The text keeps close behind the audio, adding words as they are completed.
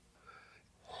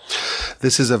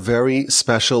This is a very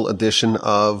special edition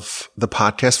of the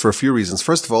podcast for a few reasons.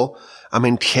 First of all, I'm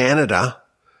in Canada,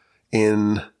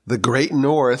 in the Great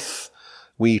North.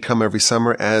 We come every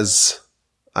summer, as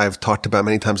I've talked about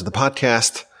many times in the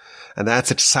podcast, and that's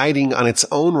exciting on its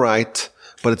own right,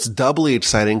 but it's doubly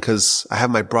exciting because I have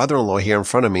my brother-in-law here in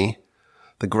front of me,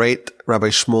 the great Rabbi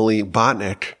Shmuly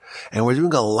Botnick, and we're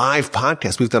doing a live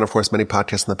podcast. We've done, of course, many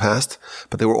podcasts in the past,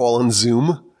 but they were all on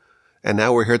Zoom, and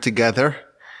now we're here together,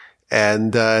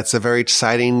 and it's a very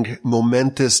exciting,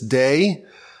 momentous day,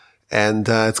 and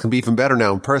it's going to be even better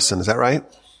now in person. Is that right?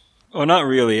 Well, not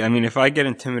really. I mean, if I get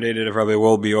intimidated of Rabbi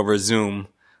Wolbe over Zoom,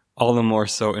 all the more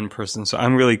so in person. So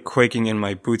I'm really quaking in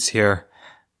my boots here,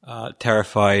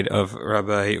 terrified of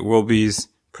Rabbi Wolbe's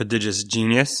prodigious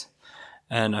genius.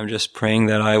 And I'm just praying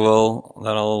that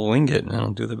I'll wing it and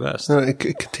I'll do the best. No,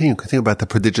 continue about the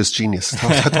prodigious genius.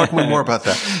 Talk more about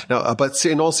that. Now, but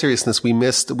in all seriousness, we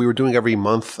were doing every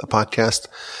month a podcast,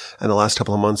 and the last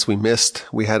couple of months we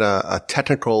had a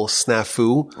technical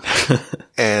snafu,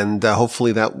 and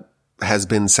hopefully that has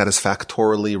been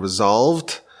satisfactorily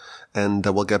resolved, and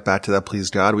we'll get back to that, please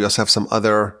God. We also have some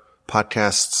other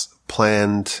podcasts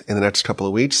planned in the next couple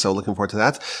of weeks, so looking forward to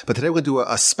that. But today we'll do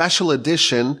a special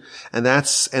edition, and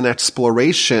that's an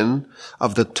exploration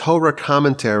of the Torah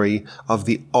commentary of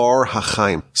the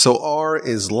Hachaim. So Or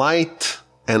is light,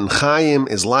 and Chaim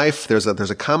is life. There's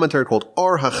a commentary called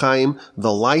Hachaim,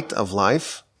 the light of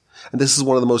life. And this is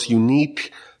one of the most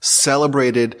unique,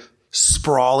 celebrated,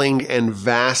 sprawling, and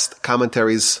vast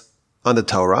commentaries on the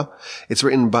Torah. It's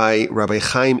written by Rabbi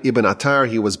Chaim ibn Attar.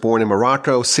 He was born in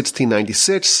Morocco,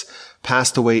 1696,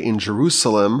 passed away in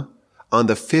Jerusalem on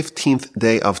the 15th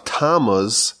day of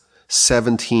Tammuz,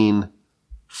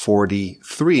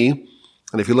 1743.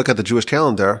 And if you look at the Jewish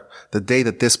calendar, the day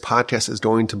that this podcast is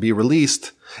going to be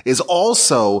released is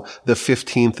also the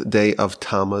 15th day of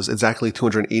Tammuz, exactly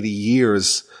 280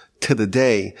 years to the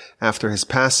day after his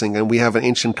passing. And we have an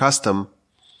ancient custom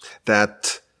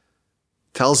that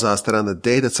tells us that on the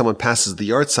day that someone passes the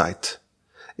yahrzeit,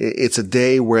 it's a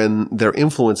day when their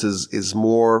influence is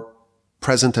more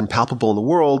present and palpable in the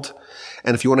world.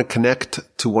 And if you want to connect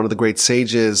to one of the great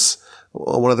sages,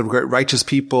 one of the great righteous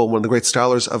people, one of the great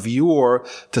scholars of yore,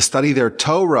 to study their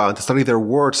Torah and to study their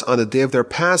works on the day of their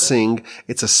passing,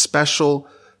 it's a special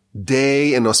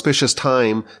day and auspicious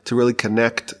time to really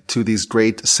connect to these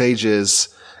great sages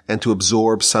and to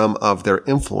absorb some of their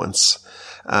influence.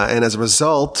 And as a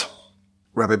result,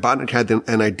 Rabbi Botnick had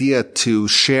an idea to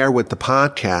share with the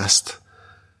podcast,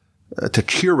 to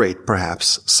curate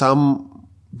perhaps some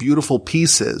beautiful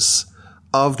pieces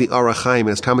of the Hachaim and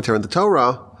his commentary on the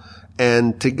Torah,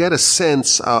 and to get a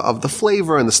sense of the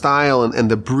flavor and the style and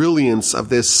the brilliance of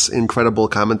this incredible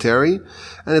commentary.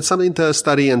 And it's something to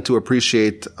study and to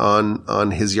appreciate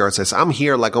on his yahrzeit. So I'm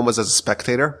here like almost as a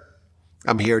spectator.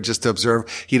 I'm here just to observe.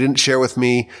 You didn't share with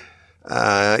me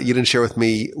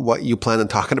what you plan on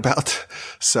talking about.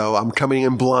 So I'm coming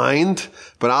in blind,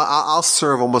 but I'll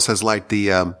serve almost as like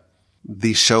the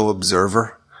show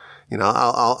observer. You know,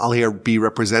 I'll here be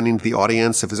representing the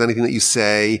audience. If there's anything that you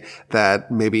say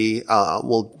that maybe,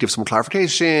 we'll give some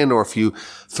clarification, or if you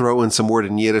throw in some word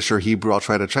in Yiddish or Hebrew, I'll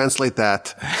try to translate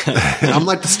that. I'm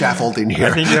like the scaffolding here.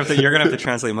 I think you're going to have to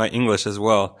translate my English as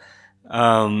well.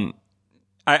 I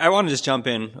want to just jump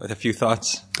in with a few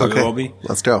thoughts. Okay.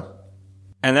 Let's go.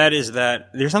 And that is that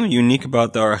there's something unique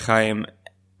about the Hachaim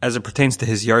as it pertains to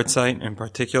his yahrzeit in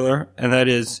particular. And that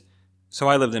is, so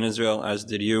I lived in Israel, as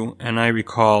did you, and I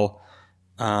recall,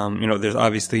 there's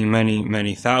obviously many,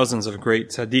 many thousands of great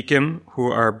tzaddikim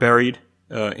who are buried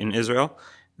in Israel,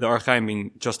 the Hachaim being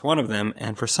just one of them.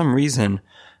 And for some reason,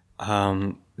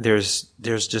 there's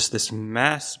just this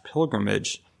mass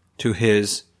pilgrimage to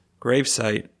his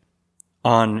gravesite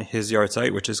on his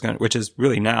yahrzeit, which is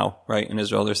really now, right? In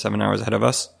Israel, they're 7 hours ahead of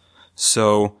us.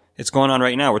 So it's going on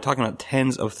right now. We're talking about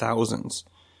tens of thousands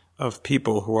of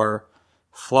people who are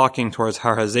flocking towards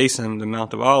Har HaZeisim, the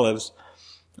Mount of Olives,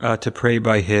 to pray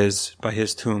by his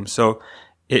tomb. So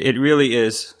it really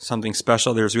is something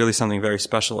special. There's really something very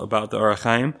special about the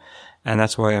Hachaim. And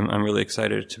that's why I'm really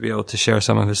excited to be able to share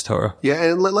some of his Torah. Yeah.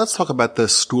 And let's talk about the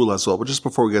school as well. But just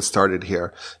before we get started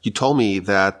here, you told me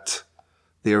that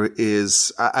there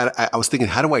is, I was thinking,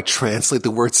 how do I translate the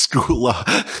word skula?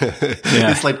 Yeah.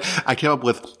 It's like, I came up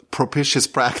with propitious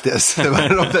practice. I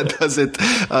don't know if that does it,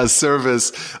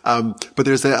 service. But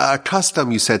there's a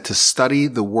custom, you said, to study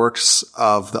the works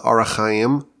of the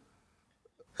Hachaim,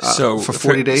 for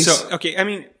 40 days. So, okay. I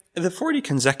mean, The 40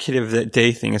 consecutive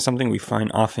day thing is something we find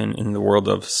often in the world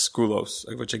of skulos,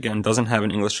 which again doesn't have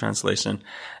an English translation.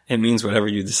 It means whatever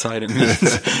you decide it means.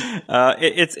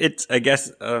 It's I guess,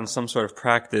 some sort of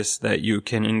practice that you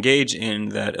can engage in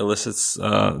that elicits,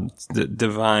 the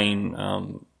divine,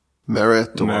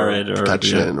 merit or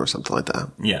protection, yeah, or something like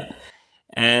that. Yeah.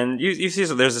 And you see,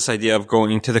 so there's this idea of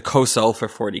going to the kosel for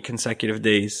 40 consecutive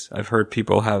days. I've heard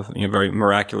people have, very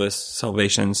miraculous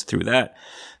salvations through that.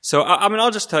 So,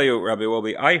 I'll just tell you, Rabbi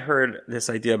Wolbe, I heard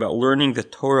this idea about learning the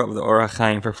Torah of the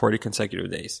Hachaim for 40 consecutive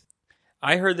days.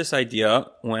 I heard this idea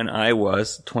when I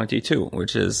was 22,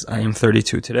 which is, I am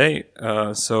 32 today,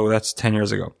 so that's 10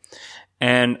 years ago.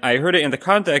 And I heard it in the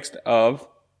context of,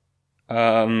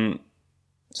 someone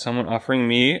offering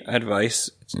me advice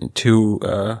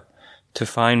to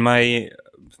find my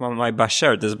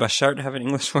bashert. Does bashert have an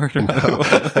English word? No.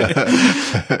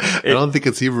 I don't think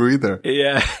it's Hebrew either.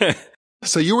 Yeah.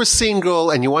 So you were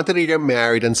single and you wanted to get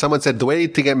married, and someone said the way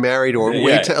to get married or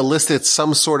way to elicit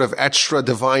some sort of extra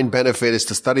divine benefit is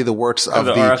to study the works of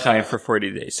the Hachaim for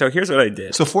 40 days. So here's what I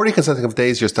did. So 40 consecutive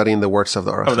days you're studying the works of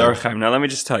the Hachaim. Of the Hachaim. Now let me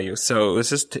just tell you. So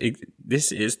this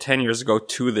is 10 years ago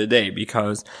to the day,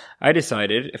 because I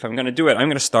decided if I'm going to do it, I'm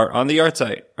going to start on the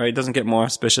yahrzeit. Right? It doesn't get more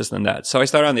auspicious than that. So I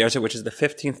started on the yahrzeit, which is the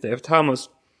 15th day of Tammuz.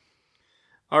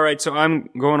 All right, so I'm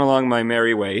going along my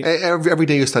merry way. Every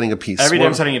day you're studying a piece. Every day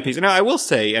I'm studying a piece. Now, I will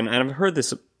say, and I've heard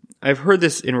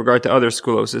this in regard to other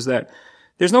skulos, is that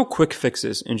there's no quick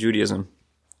fixes in Judaism,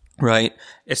 right?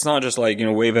 It's not just like,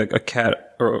 wave a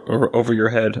cat or over your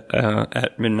head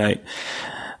at midnight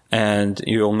and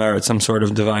you'll merit some sort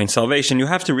of divine salvation. You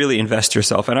have to really invest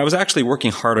yourself. And I was actually working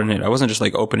hard on it. I wasn't just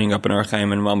like opening up an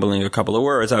Hachaim and mumbling a couple of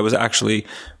words. I was actually,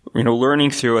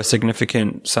 learning through a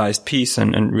significant sized piece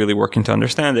and really working to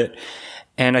understand it.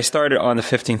 And I started on the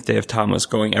 15th day of Tammuz,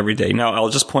 going every day. Now, I'll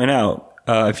just point out,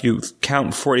 if you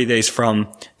count 40 days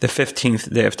from the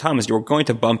 15th day of Tammuz, you're going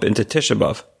to bump into Tisha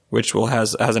B'Av, which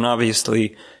has an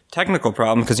obviously technical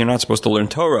problem because you're not supposed to learn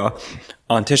Torah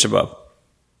on Tisha B'Av.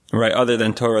 Right, other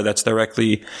than Torah that's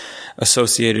directly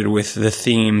associated with the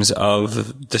themes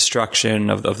of destruction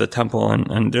of the temple,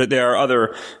 and there are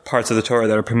other parts of the Torah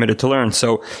that are permitted to learn.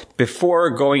 So before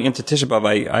going into Tisha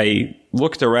B'Av, I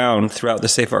looked around throughout the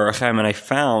Sefer Hachaim, and I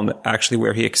found actually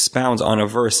where he expounds on a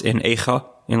verse in Eicha,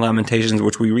 in Lamentations,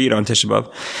 which we read on Tisha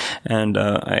B'Av. And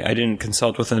I didn't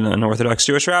consult with an Orthodox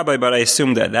Jewish rabbi, but I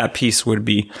assumed that piece would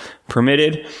be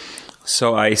permitted.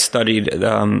 So I studied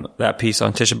that piece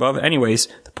on Tisha B'Av. Anyways,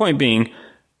 the point being,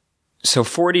 so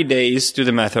 40 days, do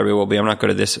the math, Rabbi Wolbe, I'm not good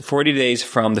at this. 40 days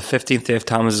from the 15th day of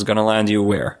Tammuz is going to land you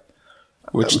where?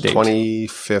 Which date?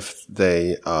 25th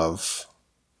day of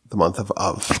the month of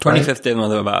Av. 25th day of the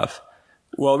month of Av.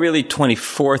 Well, really,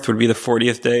 24th would be the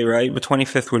 40th day, right? But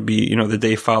 25th would be, the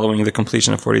day following the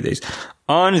completion of 40 days.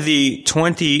 On the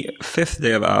 25th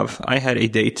day of Av, I had a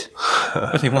date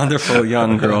with a wonderful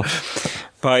young girl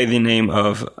by the name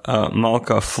of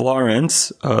Malka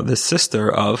Florence, the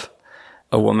sister of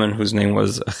a woman whose name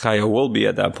was Chaya Wolbe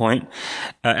at that point.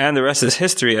 And the rest is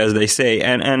history, as they say.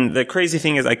 And the crazy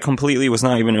thing is I completely was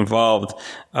not even involved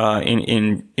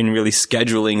in really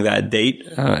scheduling that date,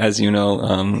 as you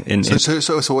know.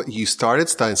 So what you started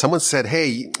studying, someone said,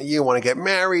 hey, you want to get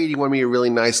married, you want to be a really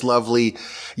nice, lovely,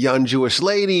 young Jewish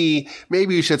lady,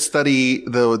 maybe you should study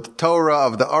the Torah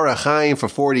of the Hachaim for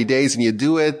 40 days, and you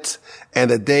do it, and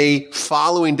the day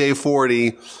following day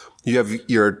 40, you have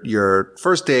your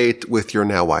first date with your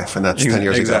now wife, and that's 10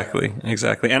 years ago.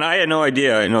 Exactly. And I had no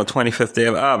idea, 25th day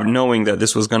of Av, knowing that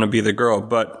this was going to be the girl,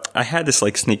 but I had this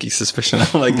sneaky suspicion.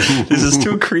 I'm like, this is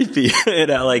too creepy.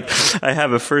 And I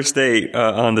have a first date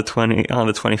on the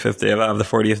 25th day of Av, the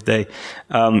 40th day.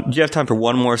 Do you have time for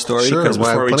one more story? Sure. Because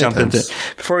before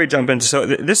we jump into, so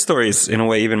this story is in a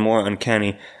way even more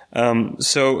uncanny.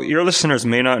 So your listeners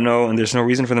may not know, and there's no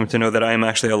reason for them to know, that I am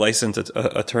actually a licensed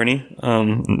attorney.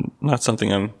 Not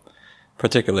something I'm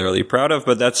particularly proud of,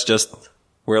 but that's just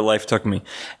where life took me.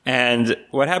 And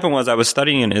what happened was I was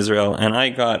studying in Israel, and I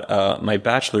got my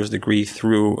bachelor's degree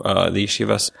through the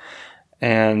yeshivas.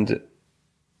 And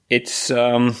it's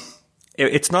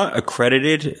not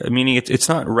accredited, meaning it's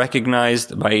not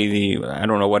recognized by I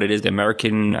don't know what it is, the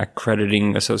American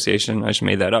Accrediting Association. I just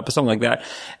made that up, or something like that,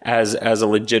 as a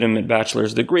legitimate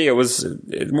bachelor's degree. It was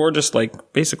more just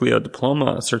basically a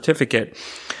diploma, a certificate,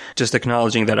 just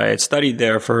acknowledging that I had studied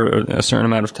there for a certain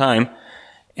amount of time.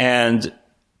 And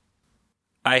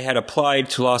I had applied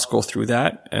to law school through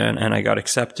that, and I got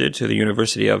accepted to the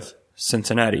University of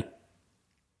Cincinnati.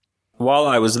 While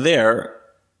I was there,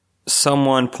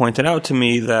 someone pointed out to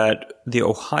me that the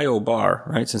Ohio bar,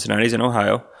 right, Cincinnati's in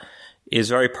Ohio, is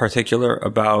very particular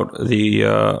about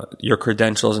your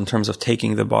credentials in terms of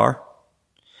taking the bar.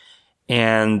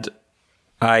 And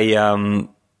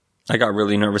I got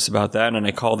really nervous about that, and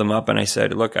I called them up and I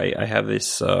said, look, I have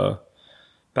this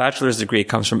bachelor's degree. It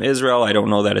comes from Israel. I don't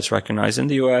know that it's recognized in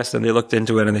the U.S. And they looked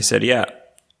into it and they said, yeah,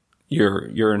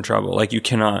 you're in trouble. Like, you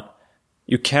cannot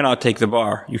take the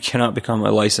bar. You cannot become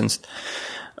a licensed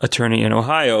attorney in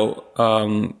Ohio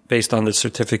based on the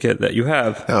certificate that you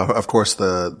have. Now, of course,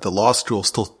 the law school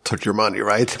still took your money,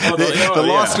 right? The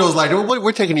law school is like,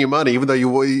 we're taking your money, even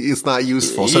though it's not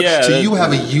useful. So you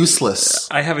have a useless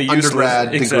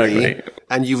undergrad degree,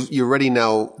 and you're already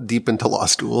now deep into law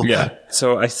school. Yeah.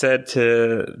 So I said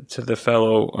to the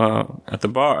fellow at the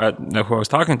bar who I was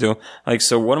talking to, like,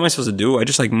 so what am I supposed to do? I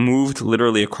just like moved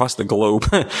literally across the globe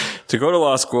to go to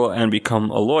law school and become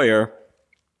a lawyer.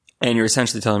 And you're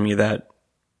essentially telling me that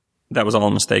was all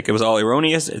a mistake. It was all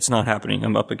erroneous. It's not happening.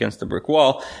 I'm up against a brick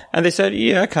wall. And they said,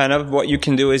 yeah, kind of. What you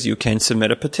can do is you can submit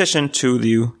a petition to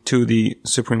the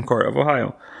Supreme Court of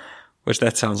Ohio, which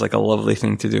that sounds like a lovely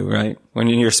thing to do, right? When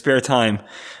in your spare time,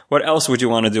 what else would you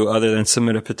want to do other than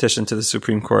submit a petition to the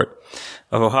Supreme Court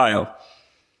of Ohio?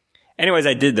 Anyways,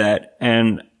 I did that,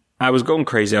 and I was going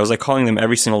crazy. I was like calling them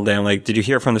every single day. I'm like, did you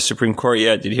hear from the Supreme Court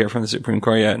yet? Did you hear from the Supreme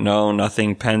Court yet? No,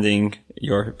 nothing pending.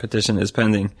 Your petition is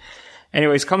pending.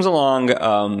 Anyways, comes along, the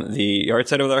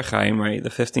yahrzeit of the Hachaim, right?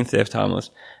 The 15th day of Tammuz.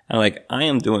 And I'm like, I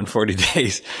am doing 40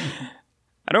 days.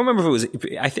 I don't remember if it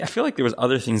was, I feel like there was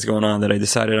other things going on that I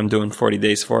decided I'm doing 40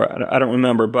 days for. I don't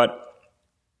remember, but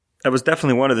that was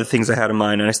definitely one of the things I had in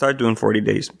mind. And I started doing 40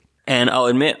 days. And I'll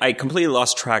admit, I completely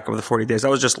lost track of the 40 days. I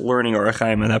was just learning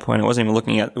Hachaim at that point. I wasn't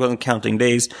even wasn't counting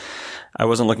days. I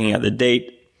wasn't looking at the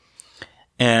date.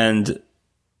 And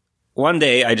one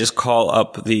day I just call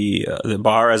up the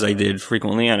bar, as I did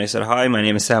frequently, and I said, hi, my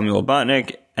name is Samuel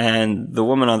Botnick. And the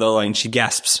woman on the line, she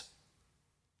gasps.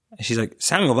 And she's like,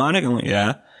 Samuel Botnick? I'm like,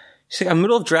 yeah. She's like, I'm in the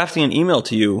middle of drafting an email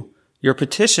to you. Your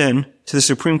petition to the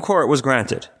Supreme Court was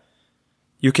granted.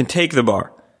 You can take the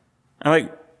bar. I'm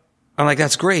like,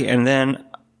 that's great. And then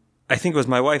I think it was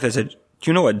my wife that said, do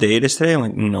you know what day it is today? I'm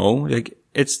like, no. Like,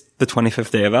 it's the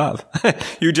 25th day of Av.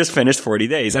 You just finished 40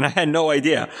 days. And I had no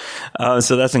idea.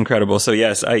 So that's incredible. So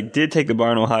yes, I did take the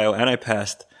bar in Ohio and I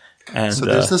passed. And so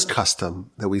there's this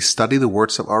custom that we study the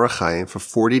words of Hachaim for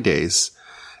 40 days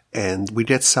and we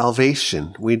get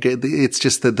salvation. It's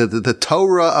just the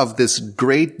Torah of this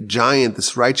great giant,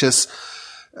 this righteous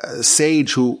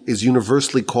sage who is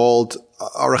universally called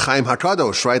Hachaim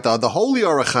HaKadosh, right? The holy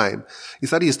Hachaim. You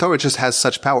study his Torah, it just has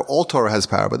such power. All Torah has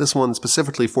power, but this one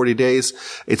specifically 40 days.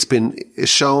 It's been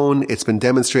shown, it's been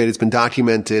demonstrated, it's been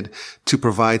documented to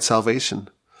provide salvation.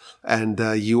 And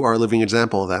you are a living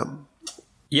example of that.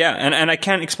 Yeah, and I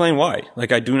can't explain why.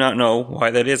 Like, I do not know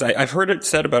why that is. I've heard it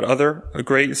said about other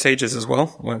great sages as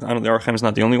well. I don't know, Hachaim is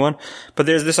not the only one. But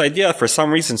there's this idea, for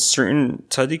some reason, certain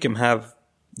tzaddikim have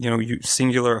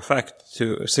singular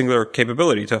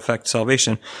capability to affect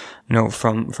salvation,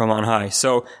 from on high.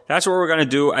 So that's what we're going to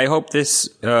do. I hope this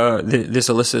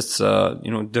elicits,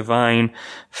 divine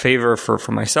favor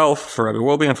for myself, for Rabbi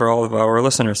Wolbe, and for all of our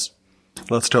listeners.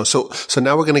 Let's go. So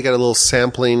now we're going to get a little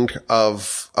sampling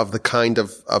of the kind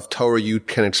of Torah you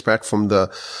can expect from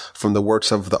the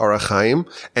works of the Hachaim.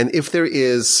 And if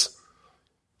there's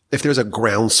a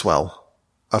groundswell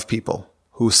of people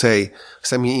who say,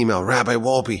 send me an email, Rabbi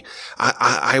Wolbe,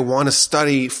 I want to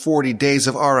study 40 days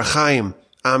of Hachaim.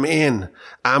 I'm in.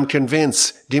 I'm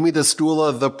convinced. Give me the stool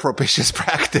of the propitious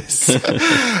practice.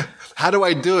 How do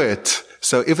I do it?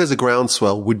 So if there's a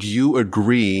groundswell, would you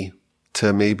agree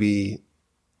to maybe,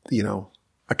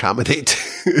 accommodate?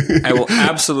 I will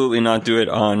absolutely not do it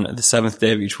on the seventh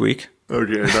day of each week.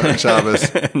 Okay, not on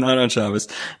Shabbos. Not on Shabbos.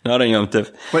 Not on Yom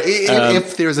Tov. But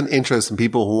if there's an interest in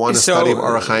people who want to study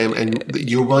Hachaim and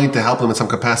you're willing to help them in some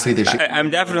capacity, they should. I'm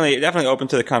definitely open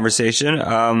to the conversation.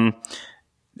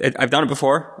 I've done it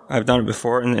before.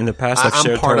 In the past.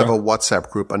 I'm part of a WhatsApp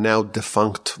group, a now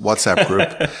defunct WhatsApp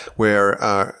group, where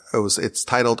it's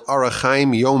titled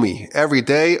Hachaim Yomi. Every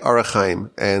day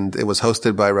Hachaim, and it was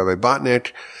hosted by Rabbi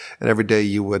Botnick. And every day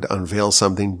you would unveil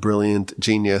something brilliant,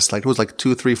 genius. Like it was like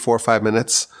 2, 3, 4, 5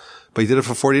 minutes, but you did it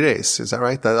for 40 days. Is that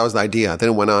right? That was the idea. Then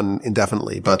it went on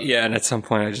indefinitely, but. Yeah. And at some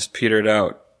point I just petered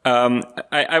out.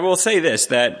 I will say this,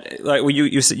 that like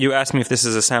you asked me if this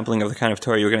is a sampling of the kind of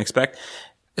Torah you were going to expect.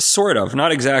 Sort of,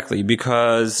 not exactly,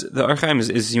 because the Hachaim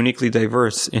is uniquely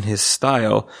diverse in his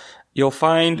style. You'll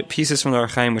find pieces from the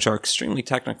Hachaim which are extremely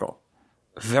technical,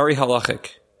 very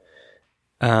halachic.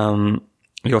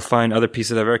 You'll find other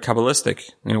pieces that are very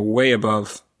Kabbalistic, way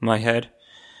above my head.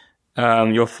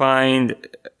 You'll find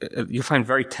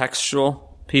very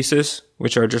textual pieces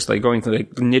which are just like going through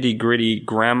like nitty gritty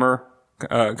grammar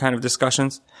kind of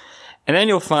discussions. And then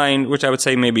you'll find, which I would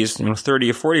say maybe is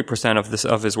 30 or 40%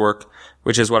 of his work,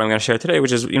 which is what I'm going to share today,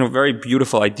 which is very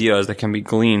beautiful ideas that can be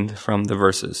gleaned from the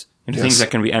verses, things that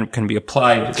can be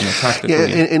applied practically.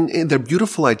 Yeah, and they're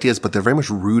beautiful ideas, but they're very much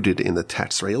rooted in the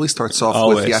text, right? He always starts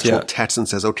off with the actual text and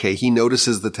says, okay, he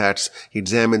notices the text, he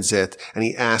examines it, and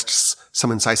he asks some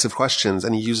incisive questions,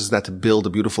 and he uses that to build a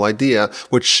beautiful idea,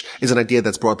 which is an idea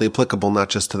that's broadly applicable not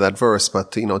just to that verse,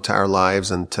 but to our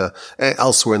lives and to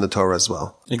elsewhere in the Torah as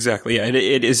well. Exactly. Yeah,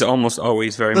 it is almost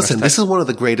always very Listen, much. This is one of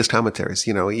the greatest commentaries,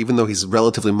 even though he's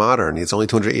relatively modern, he's only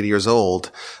 280 years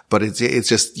old, but it's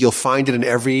just, you'll find it in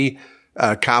every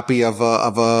copy of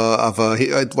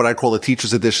what I call a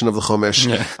teacher's edition of the Chumash.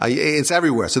 Yeah. It's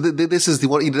everywhere. So this is the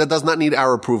one that does not need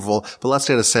our approval, but let's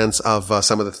get a sense of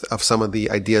some of the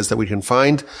ideas that we can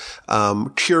find,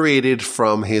 curated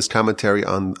from his commentary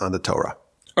on the Torah.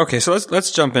 Okay. So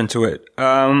let's jump into it.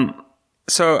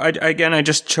 So I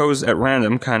just chose at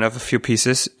random kind of a few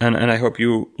pieces, and I hope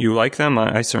you like them.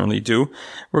 I certainly do.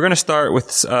 We're going to start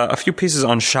with a few pieces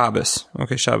on Shabbos.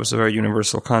 Okay, Shabbos is a very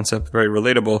universal concept, very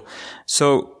relatable.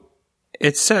 So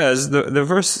it says, the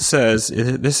verse says,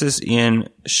 this is in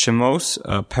Shemos,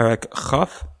 Perek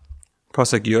Chaf,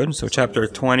 Pasuk Yud, so chapter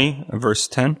 20, verse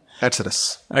 10.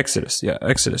 Exodus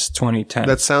 20:10.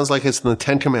 That sounds like it's in the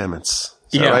Ten Commandments.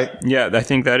 Is that right? Yeah, I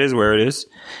think that is where it is.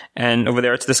 And over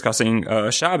there it's discussing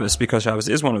Shabbos, because Shabbos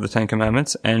is one of the Ten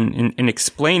Commandments. And in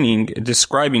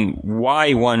describing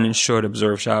why one should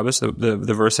observe Shabbos,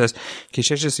 the verse says,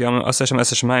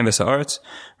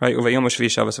 right?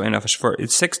 For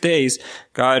it's 6 days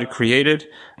God created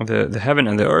the heaven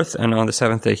and the earth, and on the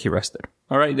seventh day he rested.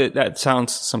 All right, that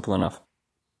sounds simple enough.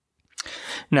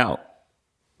 Now,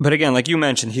 but again, like you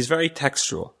mentioned, he's very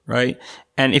textual, right?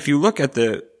 And if you look at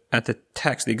the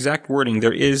text, the exact wording,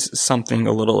 there is something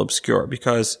a little obscure,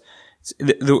 because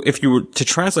if you were to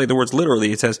translate the words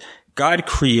literally, it says, God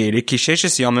created,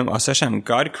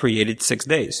 God created 6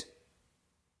 days.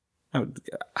 Now,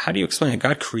 how do you explain it?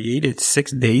 God created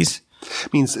 6 days?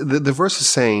 It means the verse is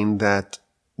saying that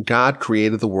God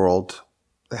created the world,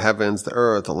 the heavens, the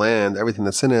earth, the land, everything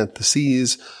that's in it, the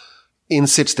seas, in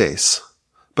 6 days.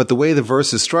 But the way the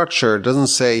verse is structured doesn't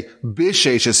say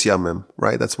b'sheshes yamim,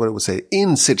 right? That's what it would say,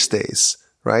 in 6 days,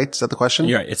 right? Is that the question?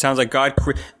 Yeah, it sounds like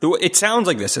it sounds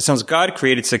like this. It sounds God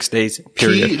created 6 days,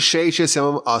 period. Ki sheshes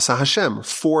yamim asa Hashem.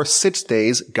 For 6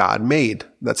 days, God made.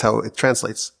 That's how it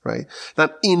translates, right?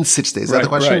 Not in 6 days. Is that the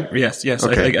question? Right. Yes.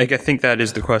 Okay. I think that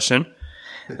is the question.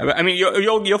 I mean,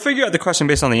 you'll figure out the question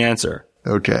based on the answer.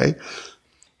 Okay.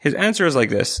 His answer is like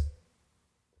this: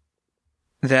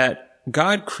 that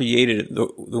God created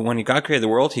when God created the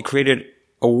world, he created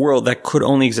a world that could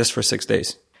only exist for 6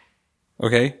 days.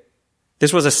 Okay?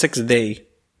 This was a 6-day,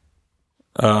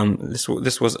 this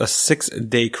was a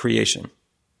 6-day creation.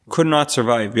 Could not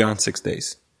survive beyond 6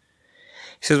 days.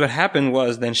 He says what happened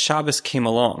was then Shabbos came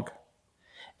along,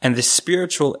 and the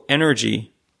spiritual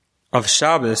energy of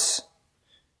Shabbos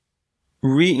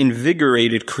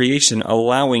reinvigorated creation,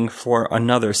 allowing for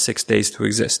another 6 days to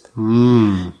exist.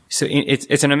 So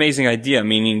it's an amazing idea,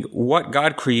 meaning what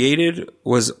God created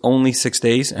was only 6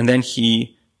 days, and then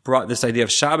he brought this idea of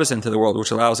Shabbos into the world,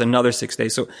 which allows another 6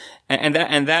 days. So, and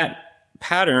that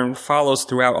pattern follows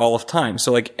throughout all of time.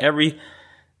 So like I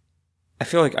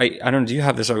feel like, I don't know, do you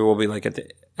have this, or will be like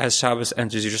as Shabbos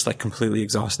enters, you're just like completely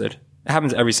exhausted. It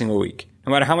happens every single week.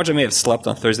 No matter how much I may have slept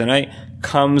on Thursday night,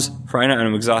 comes Friday night and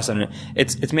I'm exhausted. And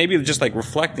it's maybe just like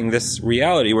reflecting this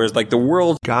reality, whereas like the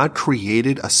world. God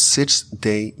created a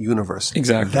 6-day universe.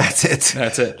 Exactly. That's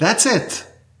it.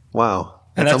 Wow.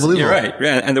 That's unbelievable. You're right.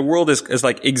 Yeah. And the world is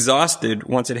like exhausted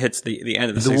once it hits the end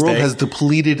of the 6 days. The world has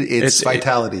depleted its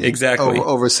vitality. Exactly.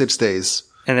 Over 6 days.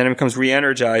 And then it becomes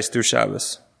re-energized through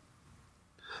Shabbos.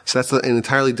 So that's an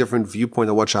entirely different viewpoint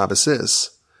of what Shabbos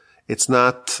is. It's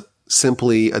not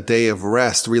simply a day of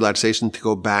rest, relaxation to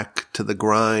go back to the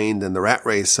grind and the rat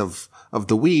race of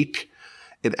the week.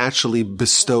 It actually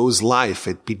bestows life.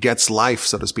 It begets life,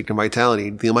 so to speak, and vitality.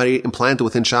 The Almighty implanted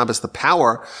within Shabbos the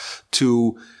power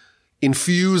to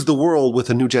infuse the world with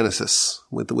a new Genesis,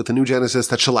 with a new Genesis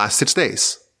that shall last 6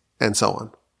 days, and so on.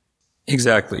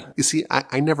 Exactly. You see,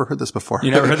 I never heard this before.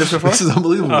 You never heard this before? This is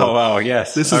unbelievable. Oh, wow,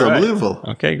 yes. This is unbelievable.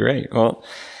 Okay, great. Well,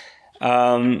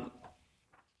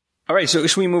 all right, so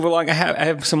should we move along? I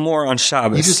have some more on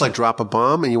Shabbos. You just like drop a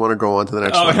bomb and you want to go on to the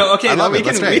next one. No, okay. I love it.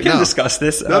 We can discuss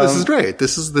this. No, this is great.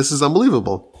 This is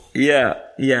unbelievable. Yeah,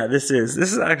 this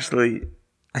is actually,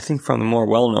 I think, from the more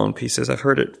well-known pieces. I've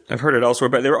heard it elsewhere,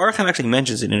 but the Hachaim actually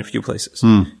mentions it in a few places.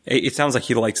 It sounds like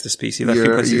he likes this piece.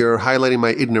 You're highlighting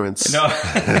my ignorance. No.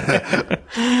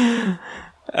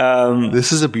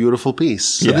 This is a beautiful piece.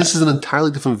 So this is an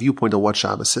entirely different viewpoint of what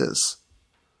Shabbos is.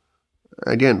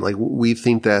 Again, like we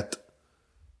think that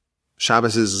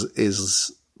Shabbos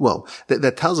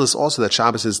that tells us also that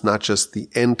Shabbos is not just the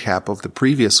end cap of the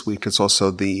previous week. It's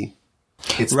also the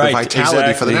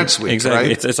vitality for the next week. Exactly.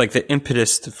 Right? It's like the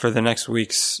impetus for the next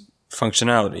week's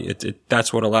functionality.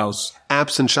 That's what allows.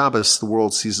 Absent Shabbos, the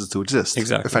world ceases to exist.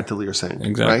 Exactly. Effectively, you're saying.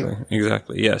 Exactly. Right?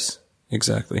 Exactly. Yes.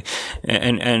 Exactly.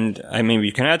 And I mean,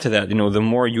 you can add to that, the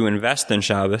more you invest in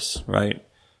Shabbos, right?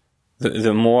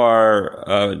 The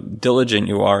more diligent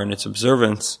you are in its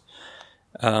observance,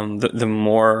 the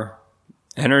more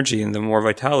energy and the more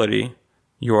vitality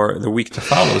the week to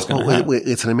follow is going to have.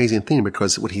 It's an amazing thing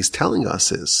because what he's telling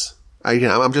us is,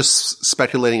 I'm just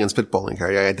speculating and spitballing here.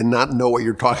 I did not know what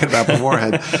you're talking about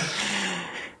beforehand.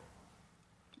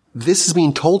 This is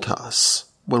being told to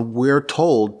us when we're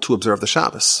told to observe the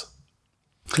Shabbos.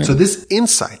 Okay. So this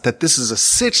insight that this is a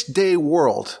 6-day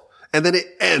world and then it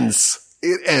ends.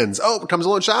 Oh, it comes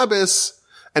along Shabbos.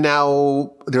 And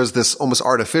now there's this almost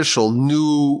artificial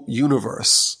new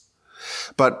universe.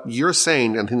 But you're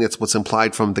saying, and I think that's what's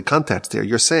implied from the context there,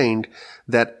 you're saying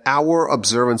that our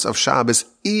observance of Shabbos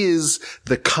is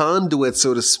the conduit,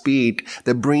 so to speak,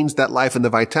 that brings that life and the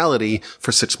vitality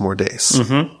for 6 more days.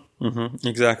 Mm-hmm. Mm-hmm.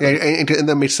 Exactly. And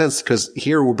that makes sense because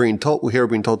here we're being told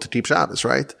to keep Shabbos,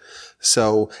 right?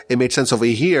 So it made sense over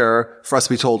here for us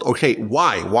to be told, okay,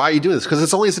 why? Why are you doing this? Because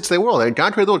it's only a 6-day world. And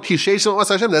God created the world,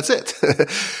 that's it.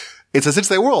 It's a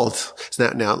 6-day world.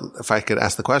 So now, if I could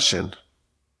ask the question,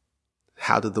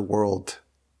 how did the world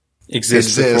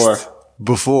exist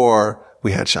before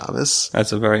we had Shabbos?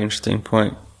 That's a very interesting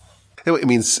point. It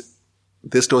means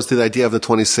this goes to the idea of the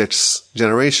 26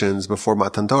 generations before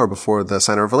Matan Torah, before the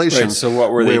sign of Revelation. Right, so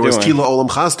what were they doing? It was Kilo Olam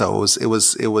Chazda. It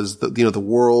was the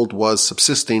world was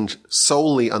subsisting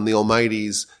solely on the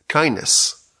Almighty's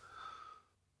kindness.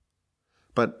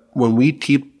 But when we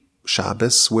keep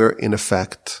Shabbos, we're in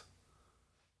effect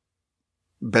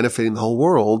benefiting the whole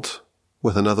world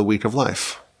with another week of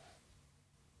life.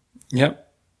 Yep.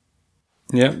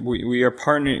 Yeah, we are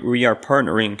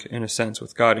partnering in a sense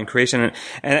with God in creation,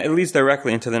 and it leads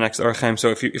directly into the next Hachaim. So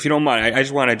if you don't mind, I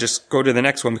just want to go to the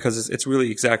next one because it's really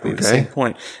exactly the same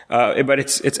point. But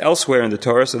it's elsewhere in the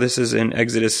Torah. So this is in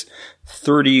Exodus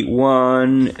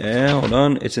 31. Hold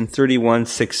on, it's in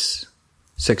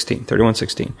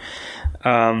 31:16.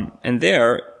 And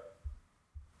there,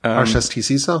 Parshas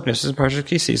Kisisa. This is Parshas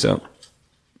Kisisa.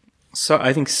 So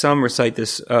I think some recite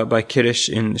this by Kiddush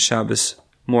in Shabbos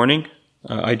morning.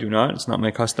 I do not. It's not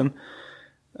my custom.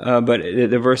 But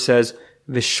the verse says,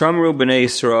 "V'shamru b'nei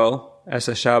Yisrael es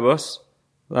haShabbos,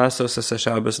 lasos es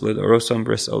haShabbos l'dorosam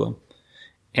bris olam."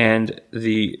 And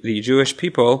the Jewish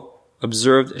people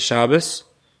observed Shabbos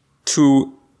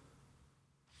to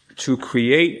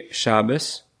create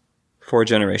Shabbos for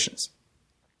generations.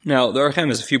 Now, the Hachaim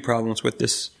has a few problems with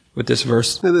this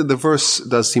verse. The verse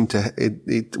does seem to,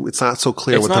 it's not so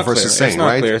clear what the verse is saying,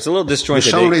 right? It's a little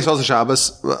disjointed. The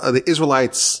Shabbos, the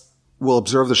Israelites will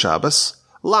observe the Shabbos,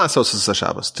 lasos es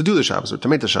Shabbos, to do the Shabbos, or to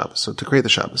make the Shabbos, or to create the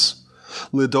Shabbos.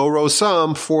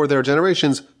 Lidorosam, for their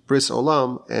generations, bris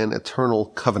olam, an eternal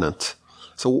covenant.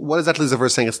 So what exactly is the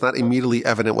verse saying? It's not immediately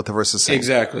evident what the verse is saying.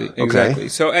 Exactly.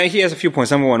 So he has a few points.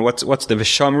 Number one, what's the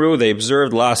vishamru? They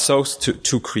observed lasos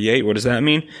to create. What does that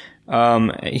mean?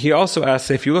 He also asks,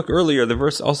 if you look earlier, the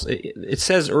verse also, it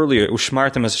says earlier,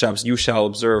 Ushmartem as Shabbos, you shall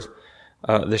observe,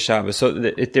 the Shabbos. So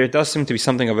there does seem to be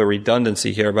something of a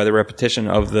redundancy here by the repetition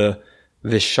of the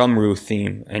Vishamru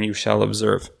theme, and you shall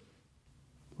observe.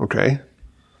 Okay.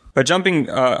 But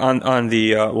jumping, on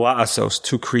the, la'asos,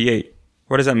 to create.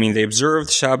 What does that mean? They observed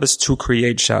Shabbos to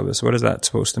create Shabbos. What is that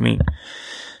supposed to mean?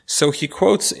 So he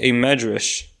quotes a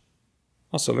medrash,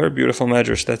 also a very beautiful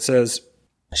medrash, that says,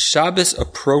 Shabbos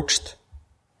approached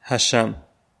Hashem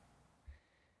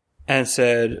and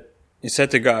he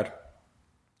said to God,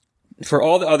 for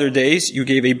all the other days, you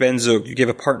gave a ben zug, you gave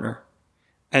a partner.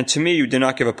 And to me, you did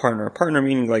not give a partner. A partner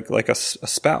meaning like a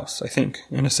spouse, I think,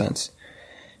 in a sense.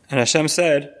 And Hashem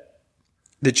said,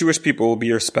 the Jewish people will be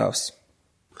your spouse.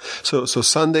 So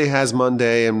Sunday has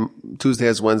Monday, and Tuesday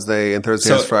has Wednesday, and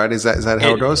Thursday has Friday. Is that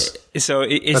how it goes? So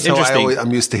it's that's interesting.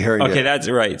 I'm used to hearing it. Okay, that's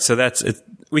right. So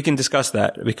we can discuss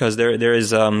that because there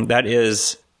is that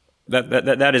is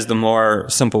the more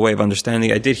simple way of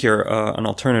understanding. I did hear an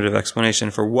alternative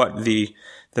explanation for what the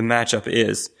matchup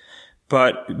is,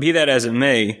 but be that as it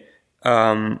may,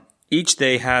 each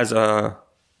day has a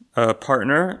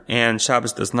partner, and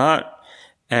Shabbos does not.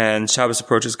 And Shabbos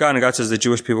approaches God, and God says the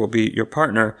Jewish people will be your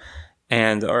partner.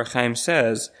 And the Hachaim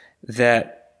says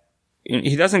that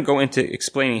he doesn't go into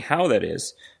explaining how that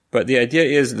is, but the idea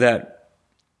is that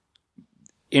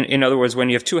in other words, when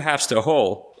you have two halves to a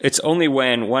whole, it's only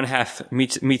when one half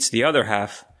meets the other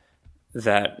half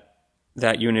that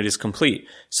unit is complete.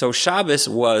 So Shabbos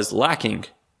was lacking.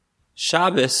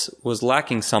 Shabbos was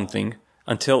lacking something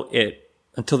until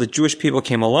the Jewish people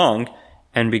came along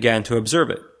and began to observe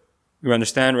it. You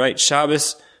understand, right?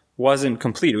 Shabbos wasn't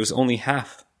complete. It was only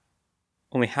half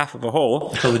of a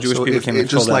whole until the Jewish people came and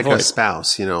filled that void. Just like a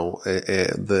spouse,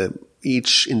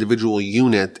 each individual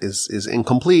unit is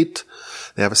incomplete.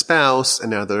 They have a spouse,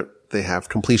 and now they have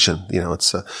completion.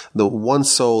 It's the one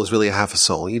soul is really a half a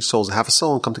soul. Each soul is a half a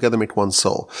soul and come together and make one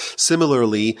soul.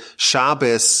 Similarly,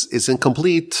 Shabbos is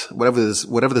incomplete. Whatever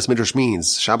this midrash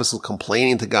means, Shabbos is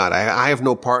complaining to God. I have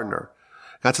no partner.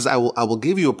 God says, I will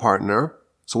give you a partner.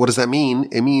 So what does that mean?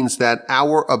 It means that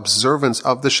our observance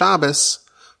of the Shabbos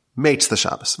mates the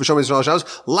Shabbos.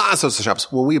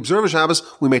 When we observe a Shabbos,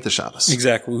 we make the Shabbos.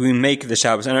 Exactly. We make the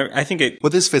Shabbos. And I think Well,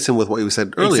 this fits in with what you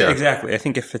said earlier. Exactly. I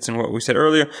think it fits in what we said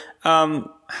earlier.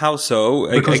 How so?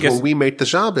 Because I guess when we make the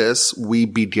Shabbos, we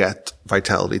beget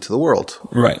vitality to the world.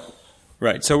 Right.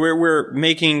 Right. So we're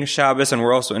making Shabbos, and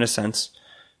we're also, in a sense,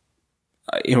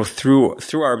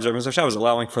 through our observance of Shabbos,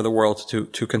 allowing for the world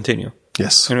to continue.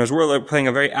 Yes. As we're playing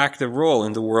a very active role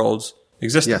in the world's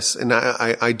existence. Yes. And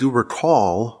I do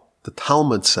recall the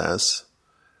Talmud says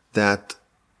that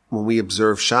when we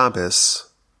observe Shabbos,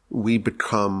 we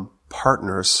become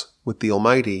partners with the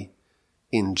Almighty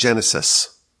in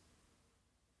Genesis.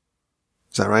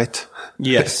 Is that right?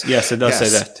 Yes, it does say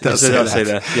that. It does say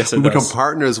that. Yes, it does. We become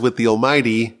partners with the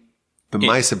Almighty,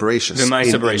 B'maaseh Bereshis,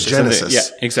 in Genesis. Yeah,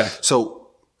 exactly. So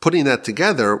putting that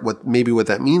together, what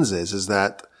that means is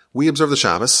that we observe the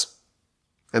Shabbos,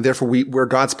 and therefore we're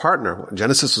God's partner.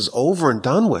 Genesis was over and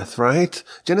done with, right?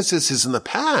 Genesis is in the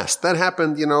past. That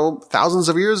happened, thousands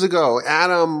of years ago.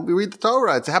 Adam, we read the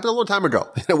Torah. It happened a long time ago.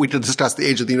 We could discuss the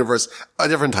age of the universe a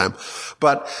different time.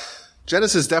 But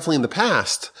Genesis is definitely in the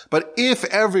past. But if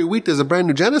every week there's a brand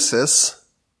new Genesis,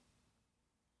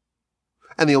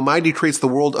 and the Almighty creates the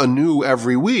world anew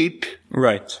every week,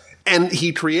 right, and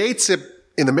He creates it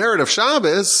in the merit of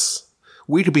Shabbos,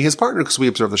 we could be His partner because we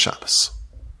observe the Shabbos.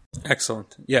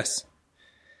 Excellent. Yes.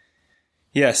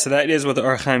 Yes, so that is what the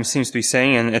Hachaim seems to be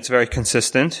saying, and it's very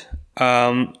consistent.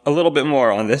 A little bit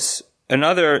more on this.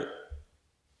 Another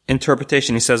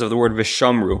interpretation he says of the word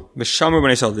Vishamru. Vishamru,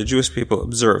 when I saw the Jewish people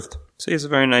observed. So he has a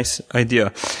very nice idea.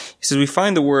 He says, we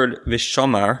find the word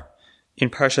Vishamar in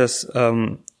Parshas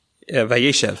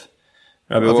Vayeshev.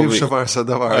 Rabbi,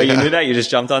 you knew that? You just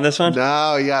jumped on this one?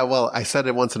 No, yeah. Well, I said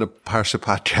it once in a Parsha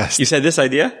podcast. You said this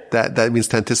idea? That means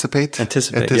to anticipate?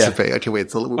 Anticipate. Yeah. Okay, wait.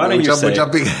 So we're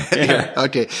jumping. Yeah.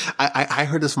 Okay. I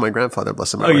heard this from my grandfather,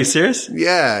 bless him. Oh, you serious?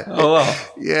 Yeah. Oh, wow.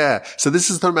 Yeah. So this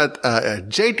is talking about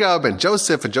Jacob and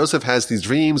Joseph has these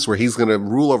dreams where he's going to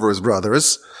rule over his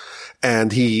brothers,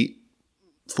 and he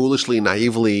foolishly,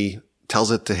 naively tells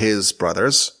it to his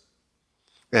brothers.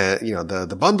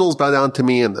 The bundles bow down to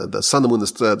me, and the sun,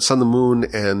 the moon,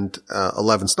 and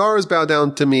 11 stars bow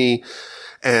down to me.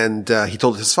 And he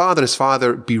told his father, and his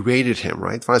father berated him,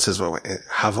 right? The father says, well,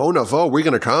 Havo Navo, we're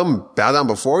going to come bow down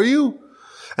before you?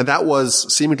 And that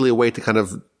was seemingly a way to kind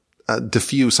of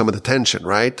diffuse some of the tension,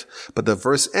 right? But the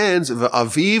verse ends,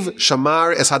 Aviv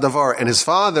Shamar es hadavar, and his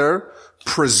father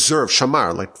preserved,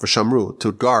 Shamar, like for Shamru,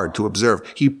 to guard, to observe.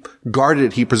 He guarded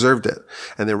it, he preserved it.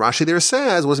 And then Rashi there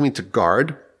says, what does it mean to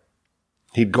guard?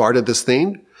 He guarded this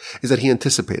thing, is that he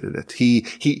anticipated it. He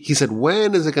said,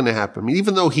 when is it going to happen? I mean,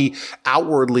 even though he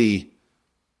outwardly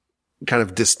kind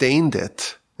of disdained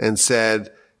it and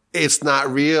said, it's not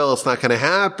real, it's not going to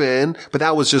happen, but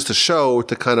that was just a show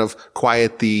to kind of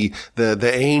quiet the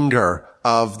anger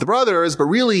of the brothers, but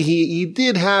really he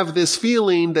did have this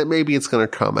feeling that maybe it's going to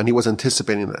come, and he was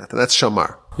anticipating that. And that's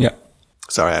Shamar. Yeah.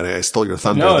 Sorry, I stole your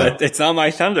thunder. No, it's not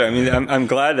my thunder. I mean, I'm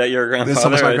glad that your grandfather... This is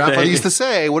what my grandfather used to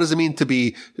say. What does it mean to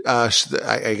be... I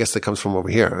guess that comes from over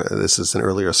here. This is an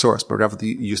earlier source. But my grandfather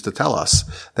used to tell us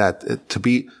that to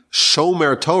be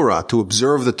Shomer Torah, to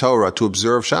observe the Torah, to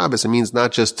observe Shabbos, it means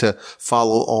not just to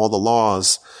follow all the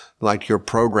laws like you're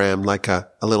programmed like a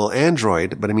little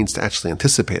android, but it means to actually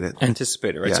anticipate it.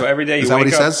 Anticipate it, right? Yeah. So every day you wake up.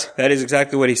 Is that what he says? That is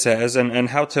exactly what he says. And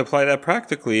how to apply that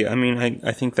practically, I mean,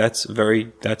 I think that's very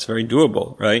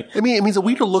doable, right? I mean, it means that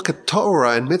we don't look at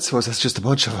Torah and mitzvahs as just a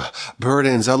bunch of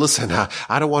burdens. Oh, listen,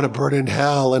 I don't want to burn in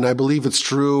hell, and I believe it's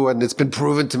true, and it's been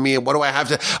proven to me, and what do I have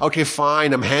to, okay,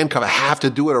 fine, I'm handcuffed, I have to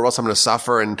do it, or else I'm going to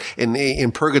suffer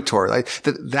in purgatory. Like,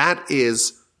 that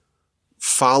is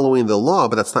following the law,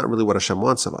 but that's not really what Hashem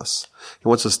wants of us. He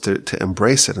wants us to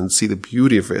embrace it and see the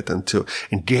beauty of it and to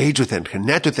engage with it and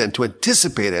connect with it and to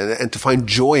anticipate it and to find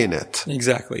joy in it.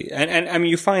 Exactly. And I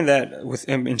mean, you find that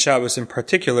in Shabbos in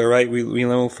particular, right? We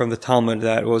know from the Talmud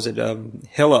that,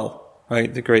 Hillel,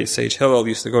 right? The great sage Hillel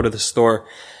used to go to the store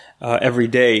every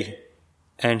day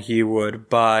and he would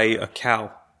buy a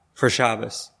cow for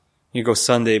Shabbos. You go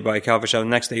Sunday, buy a cow for Shabbos.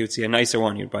 Next day, you would see a nicer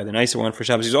one. You'd buy the nicer one for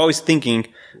Shabbos. He's always thinking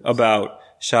about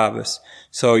Shabbos.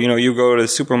 So, you go to the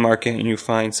supermarket and you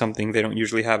find something they don't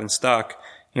usually have in stock.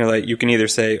 Like you can either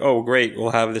say, oh, great,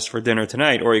 we'll have this for dinner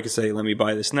tonight. Or you could say, let me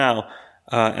buy this now,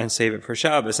 and save it for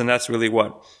Shabbos. And that's really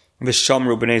what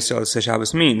V'shamru b'nei Yisrael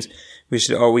Shabbos means. We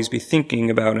should always be thinking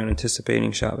about and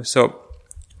anticipating Shabbos. So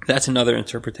that's another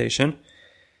interpretation.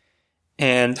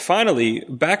 And finally,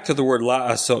 back to the word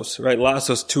la'asos, right?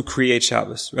 La'asos, to create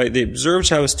Shabbos, right? They observe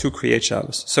Shabbos to create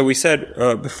Shabbos. So we said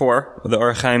before, the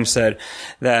Hachaim said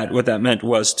that what that meant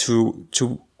was to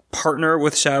partner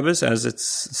with Shabbos as its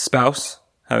spouse,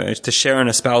 to share in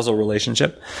a spousal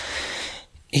relationship.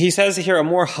 He says here a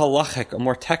more halachic, a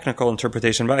more technical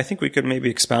interpretation, but I think we could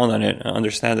maybe expound on it and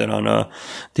understand it on a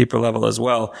deeper level as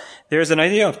well. There's an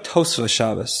idea of Tosfos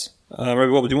Shabbos.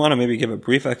 Rabbi, do you want to maybe give a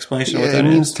brief explanation of what that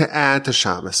is? It means to add to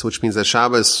Shabbos, which means that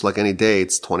Shabbos, like any day,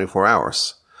 it's 24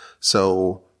 hours.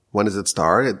 So when does it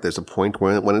start? There's a point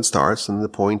when it starts and the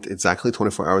point exactly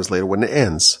 24 hours later when it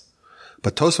ends.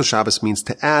 But Tosfos Shabbos means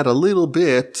to add a little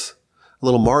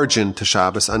margin to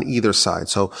Shabbos on either side.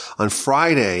 So on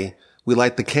Friday, we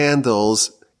light the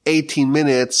candles 18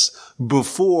 minutes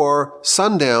before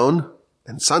sundown.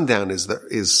 And sundown is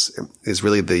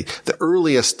really the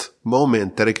earliest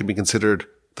moment that it can be considered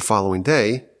the following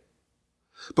day.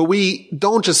 But we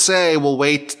don't just say we'll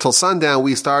wait till sundown.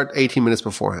 We start 18 minutes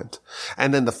beforehand.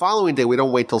 And then the following day, we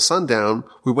don't wait till sundown.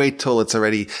 We wait till it's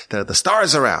already, the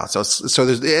stars are out. So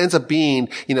it ends up being,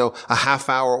 a half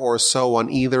hour or so on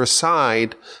either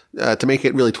side, to make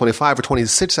it really 25 or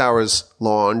 26 hours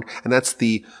long. And that's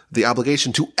the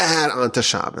obligation to add on to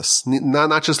Shabbos.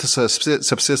 Not just to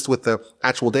subsist with the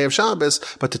actual day of Shabbos,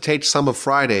 but to take some of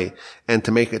Friday and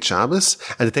to make it Shabbos,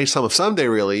 and to take some of Sunday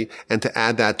really, and to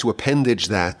add that, to appendage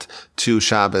that to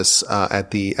Shabbos,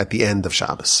 at the end of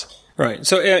Shabbos. Right.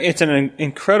 So it's an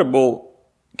incredible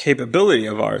capability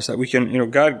of ours that we can,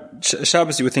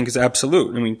 Shabbos you would think is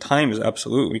absolute. I mean, time is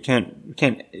absolute. We can't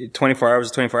 24 hours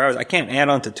is 24 hours. I can't add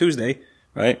on to Tuesday,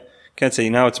 right? Can't say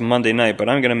now it's Monday night, but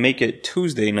I'm going to make it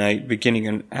Tuesday night beginning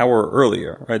an hour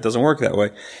earlier, right? It doesn't work that way.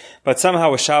 But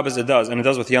somehow with Shabbos it does, and it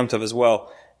does with Yom Tov as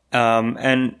well.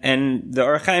 And the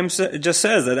Hachaim just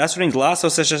says that that's what means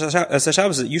La'asos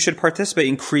Shabbos, that you should participate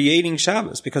in creating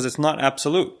Shabbos because it's not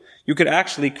absolute. You could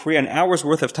actually create an hour's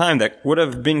worth of time that would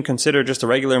have been considered just a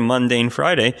regular mundane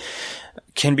Friday,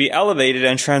 can be elevated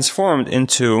and transformed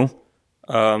into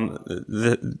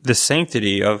the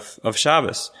sanctity of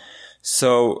Shabbos.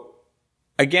 So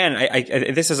again,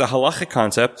 this is a halachic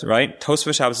concept, right?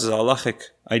 Tosfos Shabbos is a halachic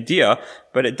idea,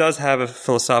 but it does have a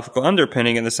philosophical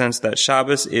underpinning in the sense that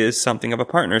Shabbos is something of a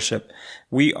partnership.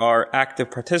 We are active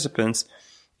participants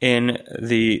in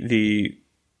the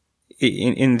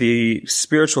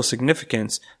spiritual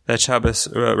significance that Shabbos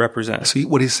represents. So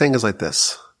what he's saying is like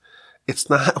this. It's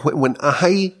not, when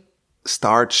I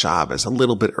start Shabbos a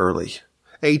little bit early,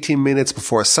 18 minutes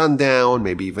before sundown,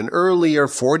 maybe even earlier,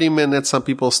 40 minutes, some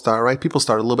people start, right? People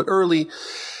start a little bit early.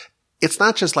 It's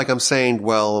not just like I'm saying,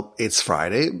 well, it's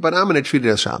Friday, but I'm going to treat it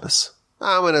as Shabbos.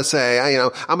 I'm going to say,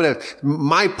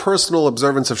 my personal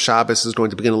observance of Shabbos is going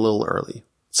to begin a little early.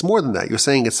 It's more than that. You're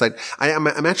saying it's like,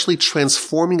 I'm actually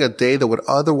transforming a day that would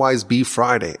otherwise be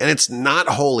Friday. And it's not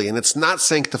holy and it's not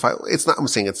sanctified. I'm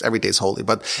saying it's every day's holy,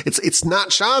 but it's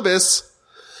not Shabbos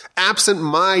absent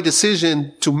my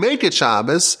decision to make it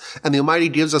Shabbos. And the Almighty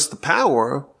gives us the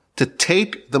power to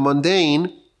take the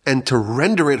mundane and to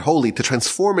render it holy, to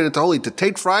transform it into holy, to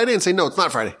take Friday and say, no, it's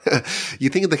not Friday. You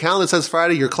think the calendar says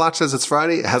Friday, your clock says it's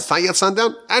Friday, it has not yet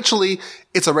sundown? Actually,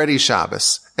 it's already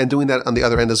Shabbos. And doing that on the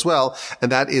other end as well.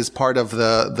 And that is part of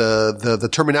the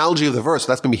terminology of the verse.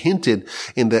 So that's going to be hinted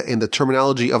in the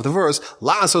terminology of the verse.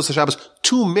 La'asos Shabbos,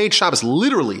 to make Shabbos,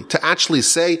 literally, to actually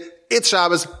say it's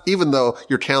Shabbos, even though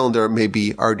your calendar may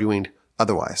be arguing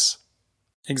otherwise.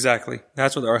 Exactly.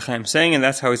 That's what the Hachaim is saying, and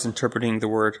that's how he's interpreting the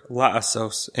word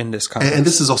la'asos in this context. And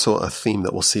this is also a theme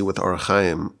that we'll see with the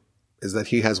Hachaim is that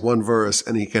he has one verse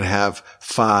and he can have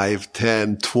 5,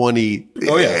 10, 20,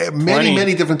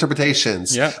 many different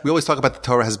interpretations. Yeah. We always talk about the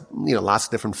Torah has, lots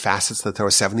of different facets of the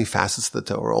Torah, 70 facets of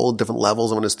the Torah, all different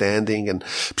levels of understanding, and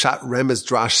Pshat, Remez,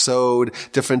 Drash, Sod,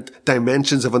 different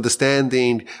dimensions of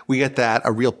understanding. We get that,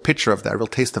 a real picture of that, a real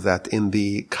taste of that in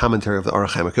the commentary of the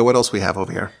Hachaim. Okay, what else we have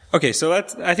over here? Okay, so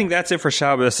I think that's it for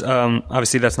Shabbos.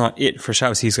 Obviously that's not it for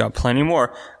Shabbos. He's got plenty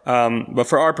more. But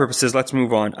for our purposes, let's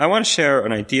move on. I want to share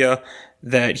an idea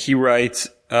that he writes,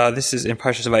 this is in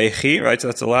Parshas Vayechi, right? So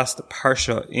that's the last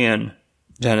parsha in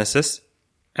Genesis.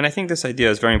 And I think this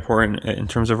idea is very important in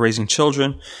terms of raising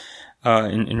children,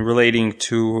 in relating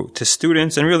to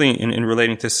students, and really in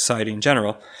relating to society in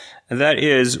general. And that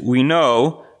is, we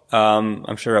know,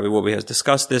 I'm sure Rabbi Wolbe has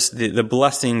discussed this, the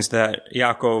blessings that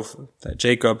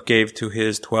Jacob gave to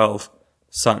his 12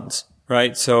 sons,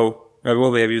 right? So, Rabbi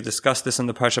Wolbe, have you discussed this in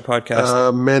the Parsha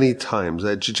podcast? Many times.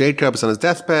 Jacob is on his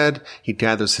deathbed, he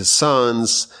gathers his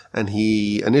sons, and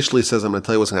he initially says, I'm going to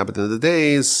tell you what's going to happen at the end of the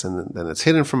days, and then it's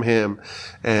hidden from him,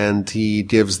 and he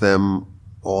gives them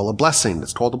all a blessing.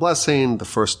 It's called a blessing. The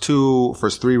first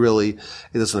three really,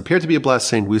 it doesn't appear to be a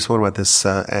blessing. We've spoken about this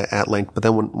at length. But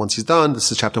then once he's done,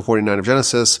 this is chapter 49 of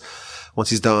Genesis.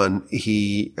 Once he's done,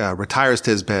 he retires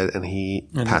to his bed and he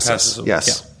passes. Yes.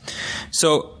 Yeah.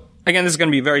 So again, this is going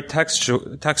to be very textual,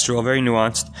 very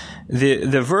nuanced.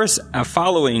 The verse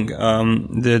following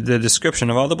the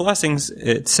description of all the blessings,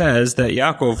 it says that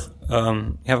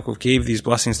Yaakov gave these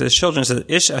blessings to his children. It says,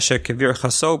 Ish asher kivir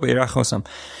chaso beirachosam.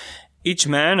 Each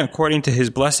man, according to his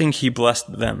blessing, he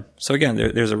blessed them. So again,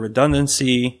 there's a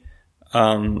redundancy. It's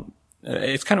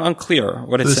kind of unclear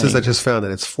what it's saying. This is, I just found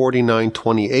it. It's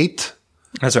 49:28.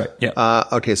 That's right. Yeah.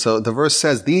 Okay. So the verse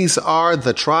says, these are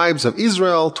the tribes of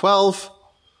Israel, 12.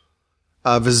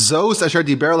 V'zos asher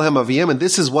diber lahem aviyim, and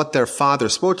this is what their father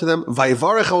spoke to them.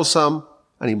 Vayivarech osam,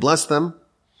 and he blessed them.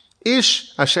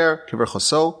 Ish asher kiver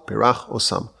choso pirach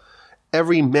osam.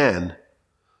 Every man,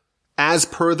 as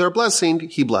per their blessing,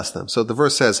 he blessed them. So the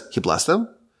verse says, he blessed them.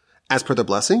 As per their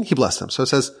blessing, he blessed them. So it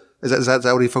says, is that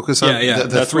what he focuses on? Yeah.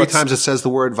 The three times it says the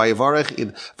word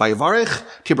vayivarech,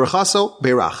 tibrachaso,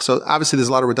 beirach. So obviously there's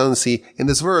a lot of redundancy in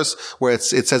this verse where it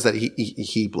says that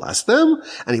he blessed them,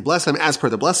 and he blessed them as per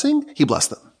the blessing, he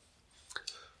blessed them.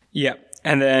 Yeah.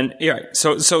 And then,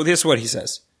 so this is what he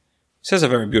says. He says a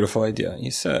very beautiful idea.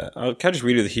 He said, can I just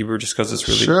read you the Hebrew just because it's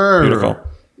really beautiful?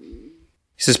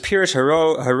 He says, Pirish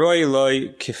haroi loy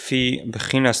kifi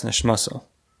bechinas neshmaso,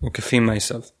 ukifi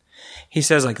maisav. He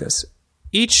says like this.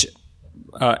 Each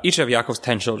of Yaakov's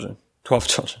 10 children, 12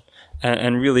 children,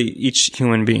 and really each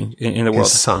human being in the world.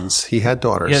 His sons. He had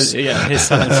daughters. His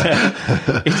sons.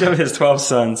 Each of his 12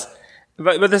 sons.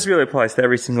 But this really applies to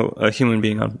every single human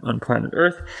being on planet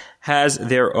Earth, has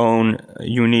their own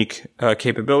unique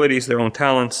capabilities, their own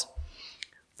talents,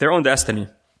 their own destiny.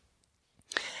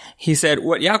 He said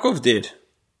what Yaakov did,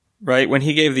 right, when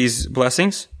he gave these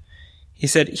blessings, he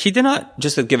said he did not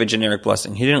just give a generic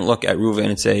blessing. He didn't look at Reuven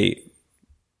and say,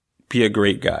 be a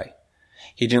great guy.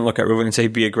 He didn't look at Reuven and say,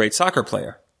 be a great soccer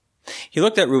player. He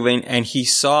looked at Reuven and he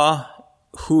saw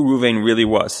who Reuven really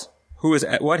was,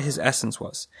 what his essence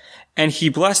was. And he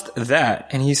blessed that,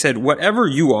 and he said, whatever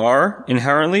you are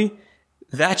inherently,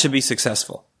 that should be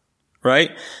successful.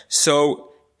 Right?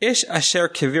 So, Ish asher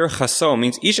kivir chaso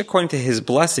means each according to his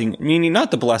blessing, meaning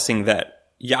not the blessing that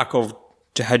Yaakov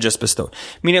had just bestowed.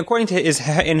 Meaning according to his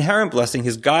inherent blessing,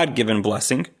 his God-given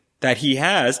blessing that he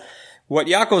has, what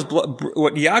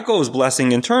Yaakov's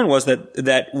blessing in turn was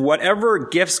that whatever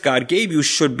gifts God gave you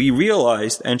should be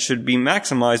realized and should be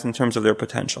maximized in terms of their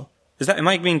potential. Am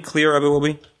I being clear, Rabbi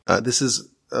Wolbe? This is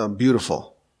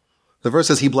beautiful. The verse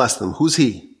says he blessed them. Who's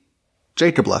he?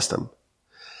 Jacob blessed them.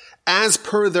 As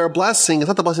per their blessing, it's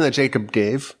not the blessing that Jacob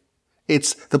gave.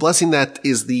 It's the blessing that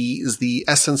is the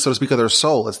essence, so to speak, of their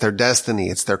soul. It's their destiny.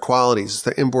 It's their qualities. It's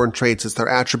their inborn traits. It's their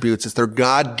attributes. It's their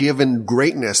God-given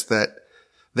greatness that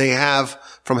they have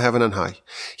from heaven on high.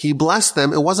 He blessed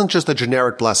them. It wasn't just a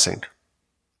generic blessing.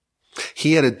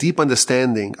 He had a deep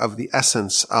understanding of the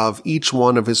essence of each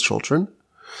one of his children,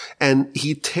 and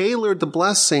he tailored the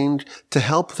blessing to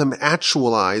help them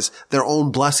actualize their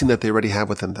own blessing that they already have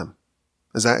within them.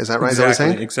 Is that right? Exactly, is that what you're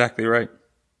saying? Exactly right.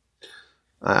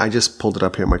 I just pulled it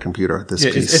up here on my computer, this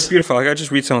piece. It's beautiful. I gotta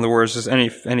just read some of the words, just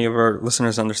any of our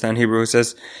listeners understand Hebrew. It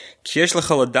says, Ki yesh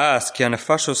lecha ladas, ki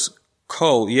hanefashos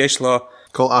kol yesh la...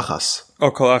 Kol achas.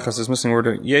 Oh, kol achas is missing a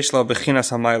word. Yesh la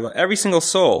bechinas hamayla. Every single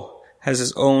soul has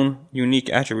its own unique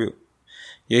attribute.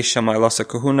 Yesh shamaylas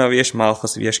kahuna, v'yesh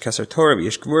malchus, v'yesh keser Torah,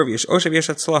 v'yesh gvur, v'yesh osha, v'yesh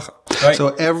hatzlacha. Right? So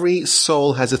every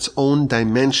soul has its own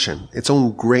dimension, its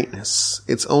own greatness,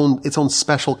 its own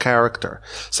special character.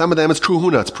 Some of them it's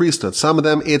kahuna, it's priesthood. Some of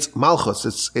them it's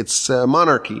malchus, it's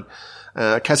monarchy.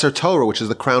 Keser Torah, which is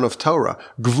the crown of Torah.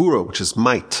 Gvura, which is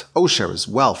might. Osher is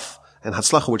wealth. And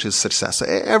hatzlacha, which is success. So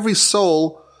every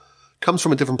soul comes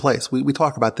from a different place. We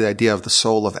talk about the idea of the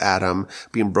soul of Adam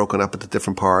being broken up into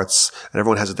different parts, and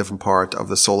everyone has a different part of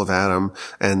the soul of Adam,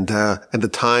 and the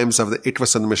times of the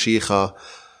Ikvas and the Mashiach,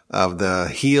 of the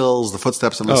heels, the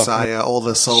footsteps of Messiah, all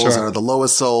the souls are the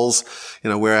lowest souls,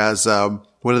 whereas,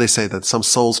 what do they say? That some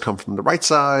souls come from the right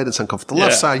side and some come from the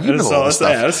left side. You know all this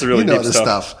stuff. Yeah, that's really deep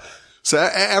stuff. So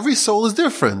every soul is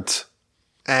different,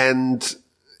 and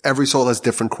every soul has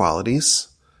different qualities.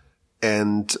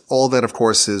 And all that, of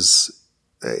course,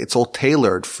 it's all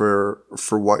tailored for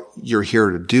what you're here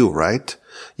to do, right?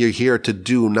 You're here to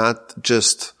do not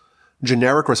just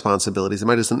generic responsibilities. It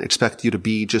might doesn't expect you to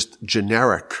be just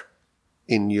generic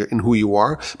in who you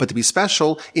are, but to be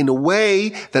special in a way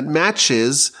that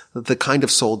matches the kind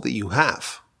of soul that you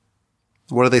have.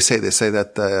 What do they say? They say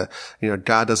that,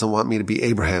 God doesn't want me to be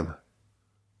Abraham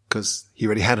because he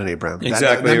already had an Abraham.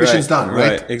 Exactly. That mission's done,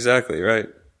 right? Exactly. Right.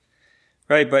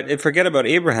 Right, but forget about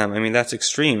Abraham. I mean, that's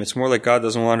extreme. It's more like God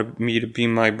doesn't want me to be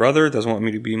my brother, doesn't want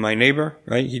me to be my neighbor,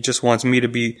 right? He just wants me to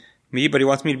be me, but he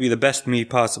wants me to be the best me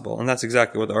possible. And that's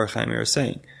exactly what the Hachaim is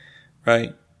saying,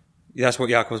 right? That's what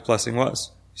Yaakov's blessing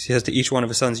was. He says to each one of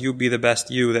his sons, you be the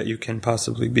best you that you can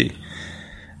possibly be.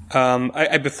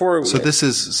 So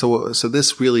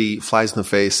this really flies in the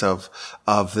face of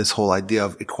this whole idea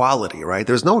of equality, right?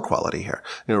 There's no equality here.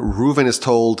 Reuven is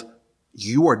told,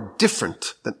 you are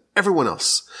different than everyone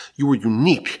else. You are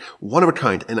unique, one of a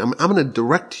kind, and I'm going to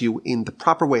direct you in the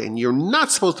proper way. And you're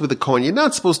not supposed to be the Kohen. You're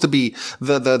not supposed to be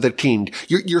the king.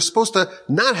 You're supposed to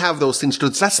not have those things.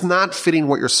 That's not fitting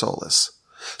what your soul is.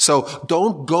 So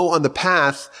don't go on the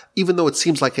path, even though it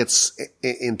seems like it's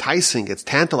enticing, it's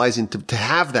tantalizing to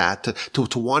have that,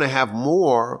 to want to have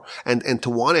more and to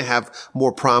want to have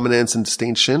more prominence and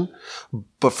distinction.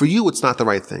 But for you, it's not the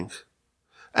right thing.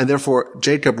 And therefore,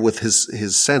 Jacob, with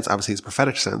his sense, obviously his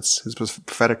prophetic sense, his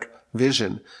prophetic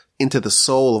vision into the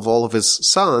soul of all of his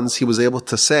sons, he was able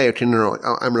to say, okay, no,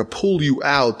 I'm going to pull you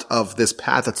out of this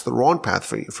path that's the wrong path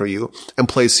for you and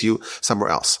place you somewhere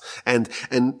else. And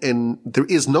there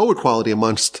is no equality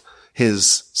amongst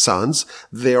his sons.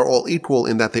 They are all equal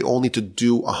in that they all need to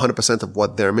do 100% of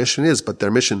what their mission is, but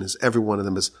their mission is, every one of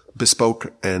them is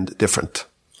bespoke and different.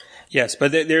 Yes,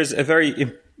 but there's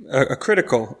a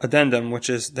critical addendum, which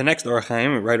is the next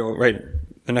Hachaim, right,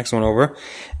 the next one over,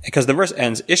 because the verse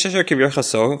ends, Ish asher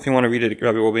kivyochaso, if you want to read it,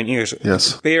 Rabbi, will be in English.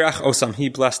 Yes. Beirach osam, he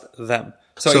blessed them.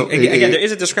 So again, there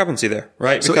is a discrepancy there,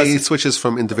 right? So it switches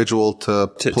from individual to plural,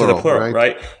 to the plural,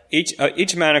 right?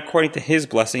 Each man, according to his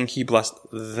blessing, he blessed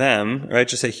them, right?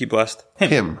 Just say he blessed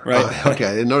him. Right? Okay,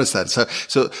 I didn't notice that.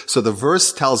 So the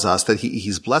verse tells us that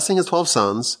he's blessing his 12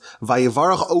 sons,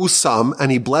 vayivarach osam,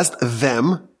 and he blessed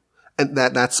them, and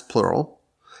that's plural.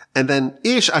 And then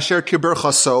ish asher kiber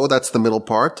chaso, that's the middle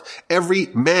part. Every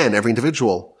man, every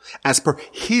individual, as per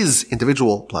his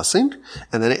individual blessing.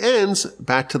 And then it ends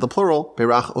back to the plural,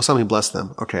 berach osam, he blessed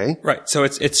them. Okay. Right. So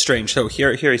it's strange. So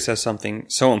here he says something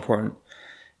so important.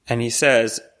 And he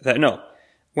says that no,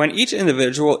 when each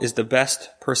individual is the best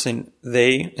person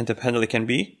they independently can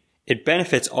be, it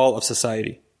benefits all of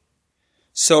society.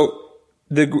 So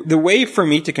the way for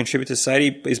me to contribute to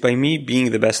society is by me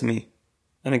being the best me.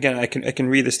 And again, I can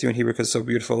read this to you in Hebrew because it's so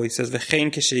beautiful. He says,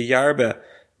 "V'chein k'sheyarbe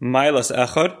mailas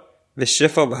echad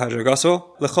v'shifa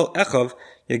b'hadragaso l'chol echav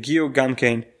yagiu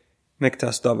gamkein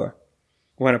miktas davar."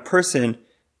 When a person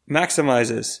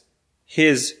maximizes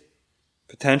his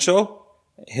potential,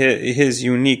 his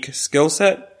unique skill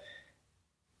set,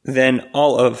 then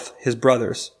all of his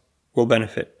brothers will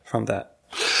benefit from that.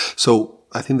 So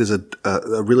I think there's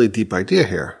a really deep idea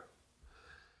here.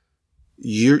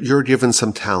 You're given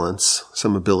some talents,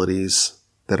 some abilities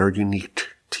that are unique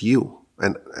to you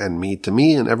and me to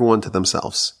me and everyone to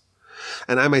themselves.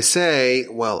 And I may say,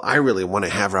 well, I really want to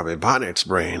have Rabbi Botnick's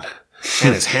brain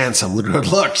and his handsome, good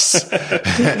looks.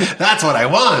 That's what I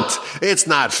want. It's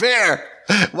not fair.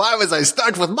 Why was I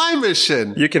stuck with my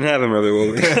mission? You can have him, Rabbi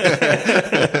Wolbe.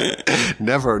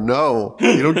 Never, no.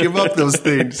 You don't give up those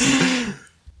things.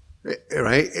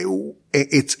 Right?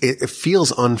 It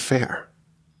feels unfair.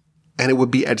 And it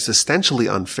would be existentially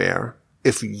unfair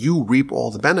if you reap all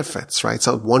the benefits, right?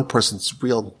 So one person's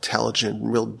real intelligent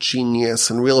and real genius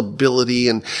and real ability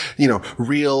and,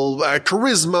 real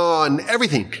charisma and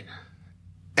everything.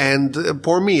 And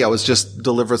poor me, I was just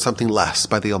delivered something less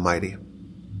by the Almighty.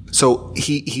 So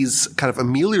he's kind of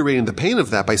ameliorating the pain of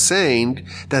that by saying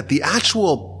that the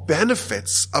actual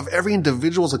benefits of every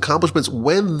individual's accomplishments,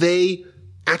 when they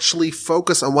actually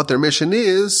focus on what their mission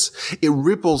is, it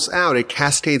ripples out, it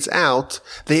cascades out.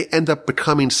 They end up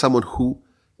becoming someone who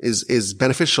is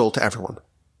beneficial to everyone.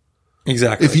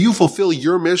 Exactly. If you fulfill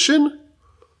your mission,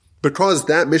 because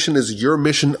that mission is your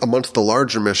mission amongst the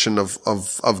larger mission of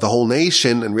the whole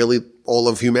nation and really all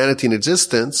of humanity in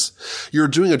existence, you're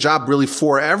doing a job really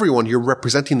for everyone. You're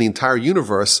representing the entire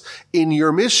universe in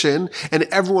your mission, and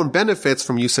everyone benefits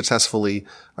from you successfully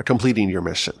completing your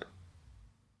mission.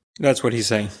 That's what he's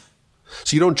saying.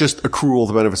 So you don't just accrue all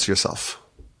the benefits to yourself.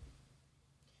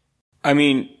 I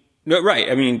mean, no, right.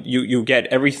 I mean, you get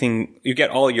everything, you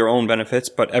get all your own benefits,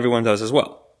 but everyone does as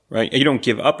well, right? You don't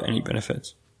give up any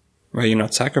benefits, right? You're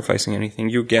not sacrificing anything.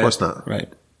 You get. Of course not.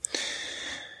 Right.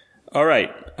 All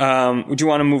right. Would you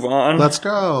want to move on? Let's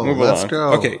go. Let's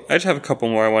go. Okay. I just have a couple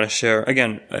more I want to share.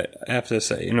 Again, I have to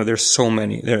say, there's so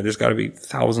many. There's got to be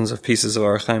thousands of pieces of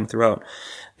Hachaim throughout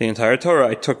the entire Torah.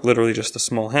 I took literally just a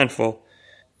small handful.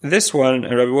 This one,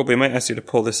 and Rabbi, I might ask you to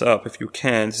pull this up if you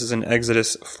can. This is in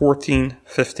Exodus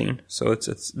 14:15. So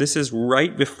this is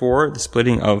right before the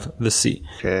splitting of the sea.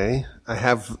 Okay.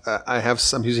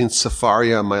 I'm using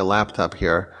Safari on my laptop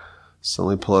here. So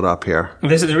let me pull it up here.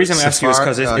 This is the reason I'm asking you is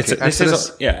because this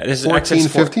is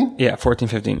 14:15? Yeah,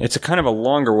 14:15. It's a kind of a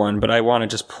longer one, but I want to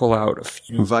just pull out a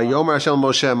few. Vayomer Hashem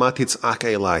Moshe ma titzak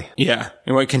elai. Yeah.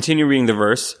 You want to continue reading the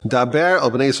verse? Daber el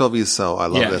bnei Yisrael v'yisrael. I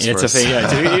love this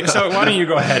verse. So why don't you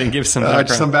go ahead and give some background?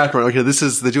 Some background. Okay, this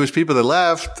is the Jewish people that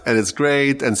left, and it's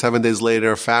great. And 7 days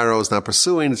later, Pharaoh is not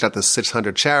pursuing. It's got the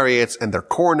 600 chariots, and they're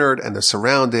cornered, and they're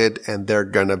surrounded, and they're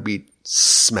gonna be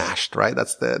smashed, right?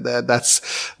 That's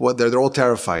what they're all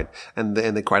terrified. And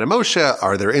they cry to Moshe,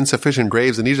 are there insufficient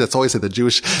graves in Egypt? That's always the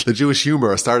Jewish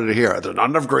humor started here. Are there not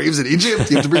enough graves in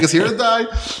Egypt? You have to bring us here to die?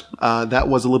 That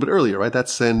was a little bit earlier, right?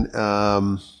 That's in,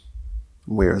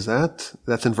 where is that?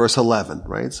 That's in verse 11,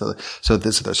 right? So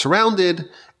they're surrounded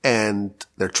and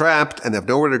they're trapped and they have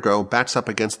nowhere to go, backs up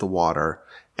against the water.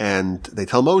 And they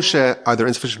tell Moshe, are there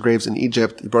insufficient graves in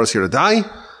Egypt? You brought us here to die?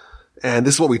 And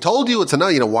this is what we told you. It's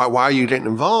enough. Why are you getting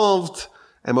involved?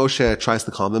 And Moshe tries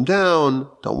to calm them down.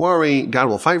 Don't worry. God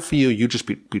will fight for you. You just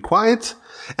be quiet.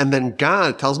 And then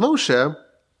God tells Moshe,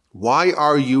 why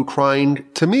are you crying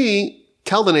to me?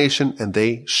 Tell the nation and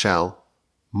they shall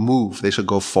move. They should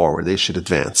go forward. They should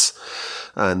advance.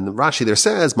 And Rashi there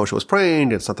says Moshe was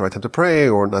praying. It's not the right time to pray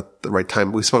or not the right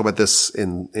time. We spoke about this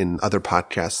in other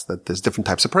podcasts that there's different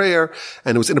types of prayer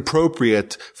and it was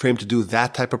inappropriate for him to do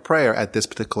that type of prayer at this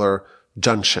particular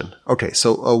junction. Okay.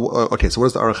 So what does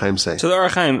the Hachaim say? So the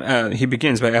Hachaim, he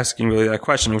begins by asking really that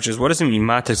question, which is, what does it mean?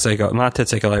 Ma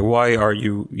tetzeka, like, why are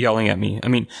you yelling at me? I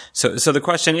mean, so the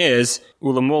question is,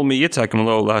 ulamol mi yitzak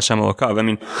lo laHashem elokav. I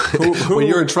mean, when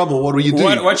you're in trouble, what do you do?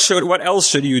 What else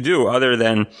should you do other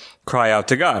than cry out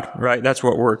to God, right? That's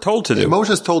what we're told to do. Moshe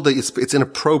is told that it's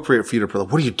inappropriate for you to pray.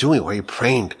 What are you doing? Why are you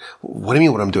praying? What do you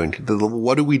mean what I'm doing?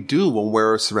 What do we do when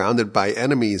we're surrounded by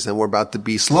enemies and we're about to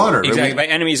be slaughtered? Exactly, by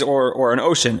enemies or an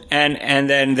ocean. And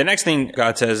then the next thing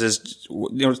God says is,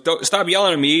 don't stop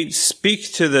yelling at me,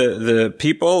 speak to the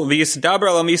people, v'yisdaber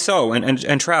el miso,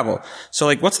 and travel. So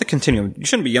like, what's the continuum? You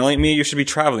shouldn't be yelling at me, you should be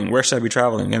traveling. Where should I be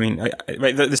traveling? I mean,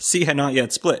 right, the sea had not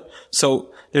yet split.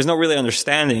 So there's no really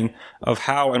understanding of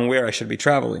how and where I should be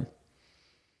traveling.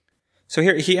 So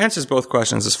here, he answers both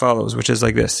questions as follows, which is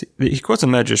like this. He quotes a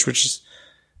medrash, which is,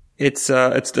 it's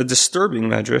the disturbing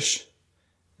medrash,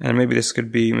 and maybe this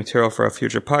could be material for a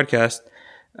future podcast.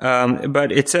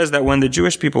 But it says that when the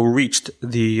Jewish people reached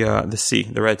the sea,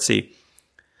 the Red Sea,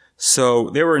 so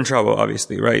they were in trouble,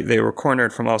 obviously, right? They were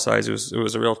cornered from all sides. It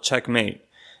was a real checkmate.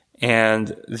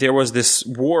 And there was this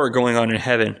war going on in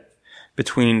heaven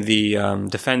between the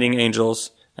defending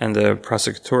angels and the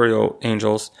prosecutorial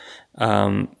angels.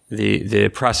 The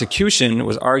prosecution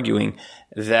was arguing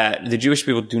that the Jewish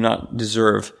people do not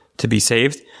deserve to be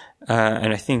saved.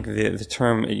 And I think the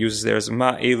term it uses there is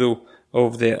ma elu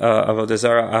of the avodah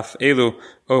zarah af elu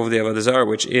of the avodah zarah,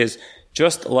 which is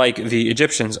just like the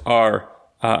Egyptians are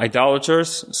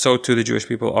idolaters, so too the Jewish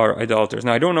people are idolaters.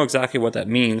 Now, I don't know exactly what that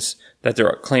means, that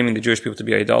they're claiming the Jewish people to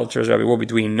be idolaters. Rabbi,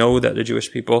 do we know that the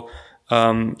Jewish people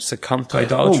succumb to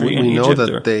idolatry in Egypt? We know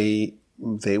that they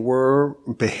they were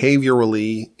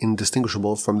behaviorally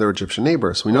indistinguishable from their Egyptian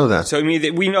neighbors. We know that. So I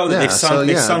mean, we know that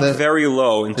they sunk very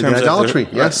low in terms of idolatry.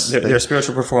 Their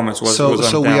spiritual performance was on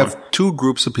So we down. have two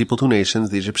groups of people, two nations,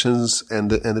 the Egyptians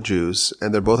and the Jews,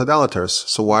 and they're both idolaters.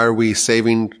 So why are we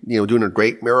doing a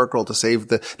great miracle to save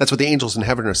that's what the angels in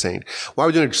heaven are saying. Why are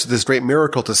we doing this great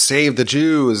miracle to save the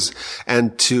Jews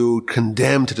and to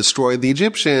condemn, to destroy the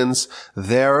Egyptians?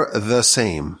 They're the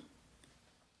same.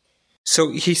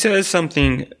 So he says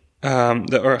something,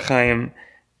 the Hachaim,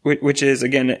 which is,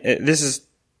 again, this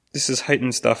is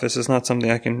heightened stuff. This is not something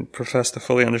I can profess to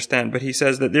fully understand. But he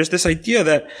says that there's this idea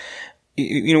that,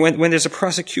 when there's a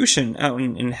prosecution out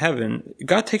in heaven,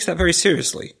 God takes that very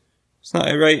seriously. It's not,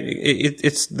 right?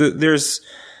 There's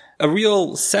a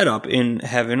real setup in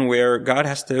heaven where God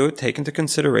has to take into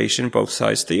consideration both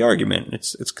sides to the argument.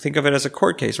 Think of it as a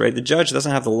court case, right? The judge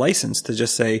doesn't have the license to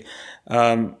just say,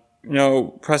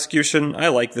 prosecution, I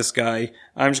like this guy,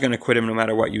 I'm just going to quit him no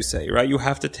matter what you say, right? You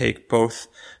have to take both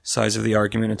sides of the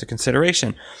argument into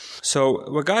consideration. So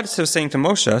what God is saying to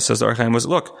Moshe, says the Hachaim, was,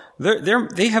 look,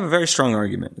 they have a very strong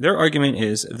argument. Their argument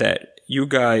is that you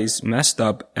guys messed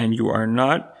up and you are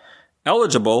not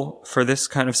eligible for this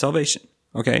kind of salvation.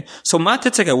 Okay? So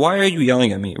Matitzeka, why are you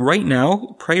yelling at me? Right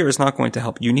now, prayer is not going to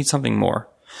help. You need something more.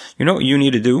 You know what you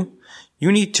need to do?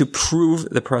 You need to prove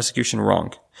the prosecution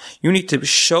wrong. You need to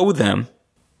show them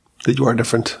that you are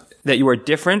different. That you are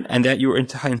different and that you are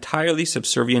entirely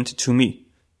subservient to me.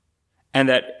 And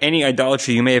that any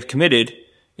idolatry you may have committed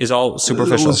is all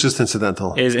superficial. It's just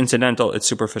incidental. It is incidental. It's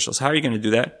superficial. So how are you going to do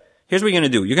that? Here's what you're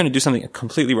going to do. You're going to do something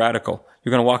completely radical.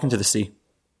 You're going to walk into the sea.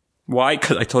 Why?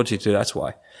 Because I told you to. That's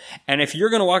why. And if you're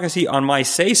going to walk into the sea on my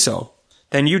say-so,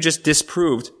 then you just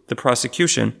disproved the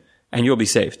prosecution and you'll be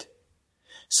saved.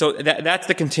 So that's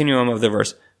the continuum of the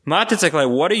verse. Matitzek,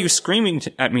 what are you screaming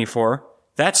at me for?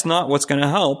 That's not what's going to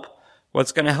help.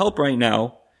 What's going to help right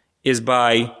now is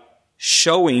by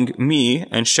showing me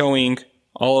and showing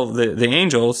all of the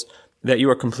angels that you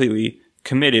are completely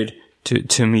committed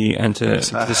to me and to the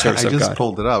service of God. I just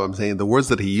pulled it up. I'm saying the words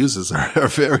that he uses are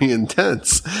very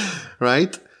intense,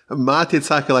 right?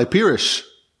 Matitzek pirish.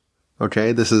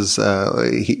 Okay, this is,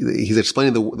 he's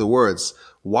explaining the words.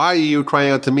 Why are you crying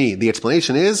out to me? The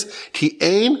explanation is, Ki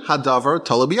ein hadavar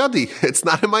tola biyadi. It's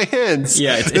not in my hands.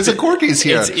 Yeah, there's a court case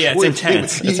here. It's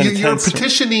intense. You're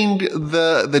petitioning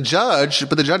the judge,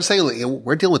 but the judge is saying,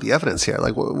 we're dealing with the evidence here.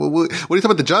 Like, what are you talking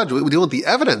about the judge? We're dealing with the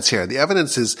evidence here. The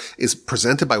evidence is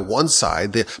presented by one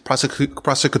side, the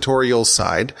prosecutorial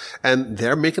side, and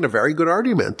they're making a very good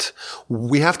argument.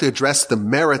 We have to address the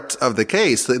merit of the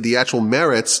case. The actual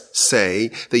merits say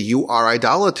that you are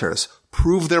idolaters.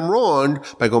 Prove them wrong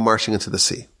by go marching into the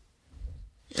sea.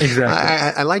 Exactly.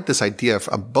 I like this idea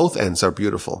of both ends are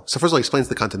beautiful. So first of all, he explains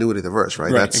the continuity of the verse, right?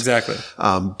 Right, exactly.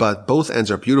 But both ends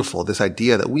are beautiful. This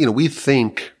idea that we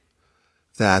think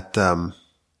that,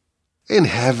 in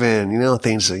heaven,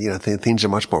 things are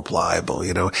much more pliable,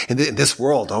 In this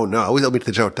world, oh no. I always make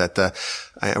the joke that,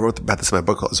 I wrote about this in my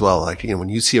book as well. Like, when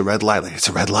you see a red light, like, it's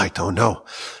a red light. Oh no.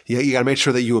 Yeah, you gotta make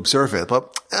sure that you observe it.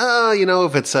 But,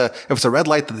 if it's a red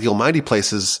light that the Almighty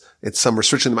places, it's some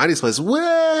restriction the Almighty places.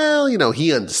 Well,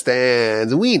 he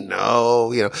understands. We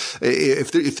know,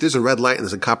 if there's a red light and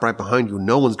there's a cop right behind you,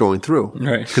 no one's going through.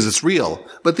 Right. Because it's real.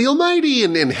 But the Almighty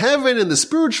in heaven and the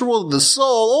spiritual world, the soul,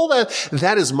 all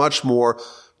that is much more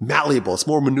malleable. It's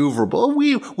more maneuverable.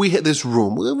 We hit this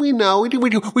room. We know. We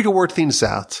do work things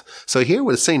out. So here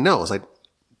what it's saying, no, it's like,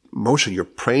 Moshe, you're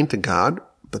praying to God,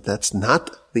 but that's not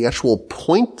the actual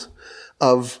point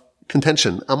of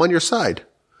contention. I'm on your side.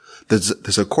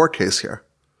 There's a court case here.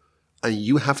 And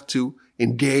you have to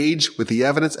engage with the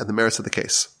evidence and the merits of the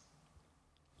case.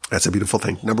 That's a beautiful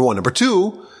thing. Number one. Number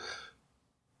two,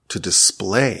 to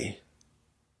display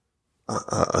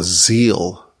a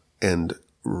zeal and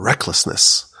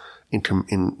recklessness in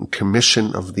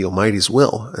commission of the Almighty's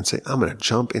will and say, I'm going to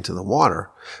jump into the water.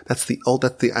 That's the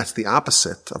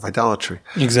opposite of idolatry.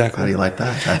 Exactly. How do you like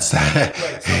that? That's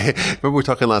that. Remember we were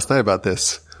talking last night about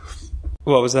this.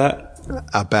 What was that?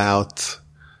 About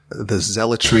the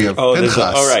zealotry of Pinchas.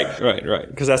 Right.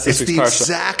 Because that's it's the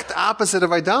exact opposite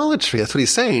of idolatry. That's what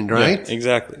he's saying, right? Yeah,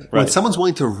 exactly. Right. When someone's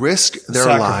willing to risk their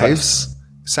lives,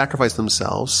 sacrifice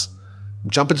themselves,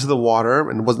 jump into the water,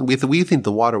 and we think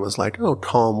the water was like,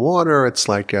 calm water. It's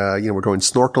like, we're going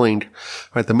snorkeling.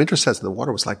 Right? The Midrash says the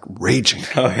water was like raging.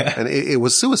 Oh, yeah. And it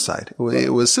was suicide.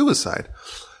 It was suicide.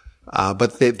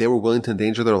 But they were willing to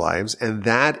endanger their lives, and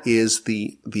that is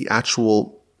the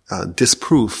actual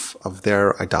disproof of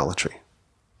their idolatry.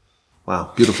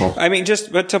 Wow, beautiful. I mean,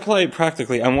 but to apply it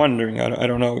practically, I'm wondering, I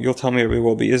don't know, you'll tell me or we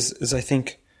will be, is I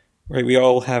think, right, we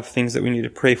all have things that we need to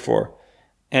pray for.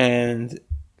 And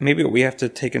maybe what we have to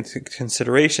take into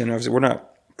consideration, obviously we're not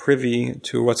privy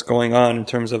to what's going on in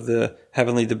terms of the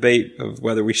heavenly debate of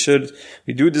whether we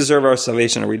do deserve our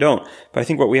salvation or we don't. But I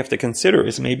think what we have to consider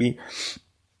is maybe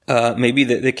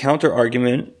the counter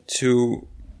argument to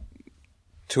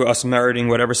us meriting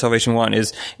whatever salvation we want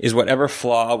is whatever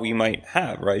flaw we might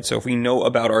have, right? So if we know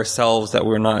about ourselves that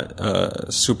we're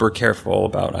not super careful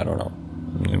about, I don't know,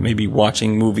 maybe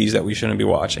watching movies that we shouldn't be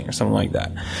watching or something like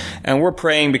that, and we're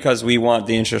praying because we want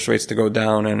the interest rates to go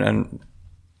down and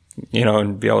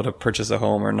be able to purchase a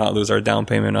home or not lose our down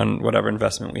payment on whatever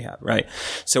investment we have, right?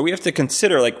 So we have to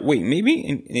consider, like, wait, maybe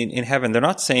in heaven they're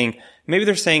not saying, maybe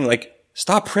they're saying, like,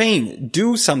 stop praying,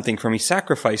 do something for me,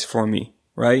 sacrifice for me,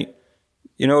 right?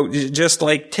 Just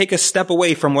like take a step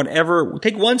away from whatever,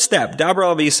 take one step, dabra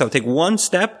al take one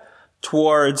step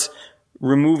towards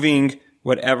removing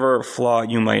whatever flaw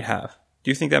you might have.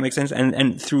 Do you think that makes sense?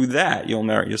 And through that, you'll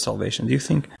merit your salvation. Do you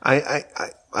think?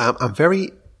 I'm very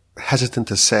hesitant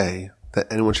to say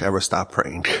that anyone should ever stop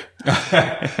praying.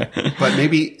 But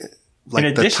maybe,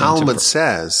 like the Talmud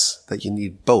says, that you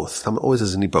need both. Talmud always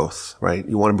says you need both, right?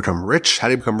 You want to become rich? How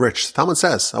do you become rich? The Talmud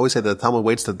says. I always say that the Talmud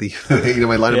waits to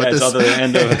my line about this. The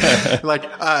end of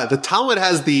the Talmud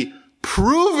has the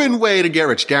proven way to get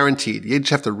rich, guaranteed. You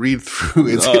just have to read through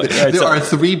it. There are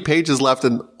 3 pages left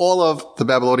in all of the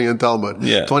Babylonian Talmud.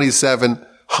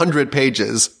 2,700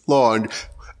 pages long.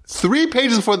 3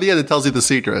 pages before the end, it tells you the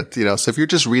secret, So if you're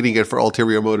just reading it for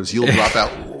ulterior motives, you'll drop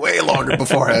out way longer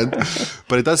beforehand.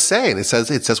 But it does say, and it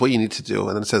says what you need to do.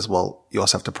 And then it says, well, you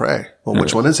also have to pray. Well,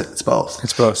 which one is it? It's both.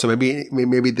 It's both. So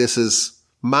maybe this is,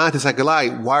 Ma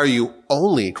Tisakalai, why are you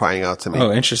only crying out to me?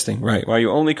 Oh, interesting. Right. Why are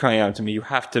you only crying out to me? You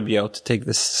have to be able to take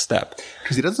this step.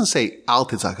 Because he doesn't say, Al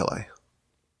Tisakalai.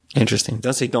 Interesting.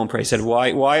 Doesn't say don't pray. He said,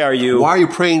 why are you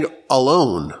praying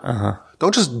alone? Uh-huh.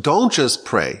 Don't just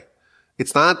pray.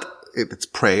 It's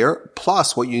prayer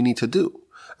plus what you need to do.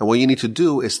 And what you need to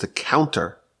do is to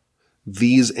counter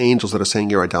these angels that are saying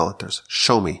you're idolaters.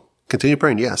 Show me. Continue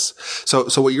praying, yes.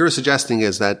 So what you're suggesting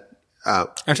is that,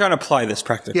 I'm trying to apply this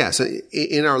practically. Yes.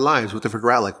 In our lives, we have to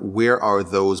figure out, like, where are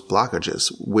those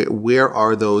blockages? Where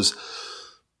are those,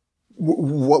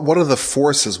 what are the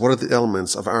forces? What are the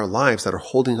elements of our lives that are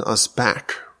holding us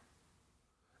back?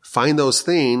 Find those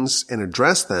things and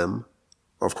address them.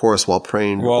 Of course, while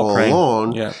praying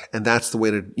along. Yeah. And that's the way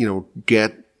to,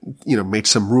 make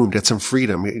some room, get some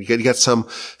freedom, get some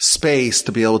space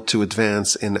to be able to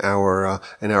advance in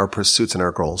our pursuits and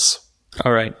our goals.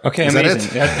 All right. Okay. Is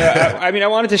amazing. That it? I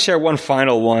wanted to share one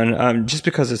final one, just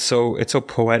because it's so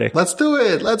poetic. Let's do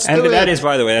it. And that is,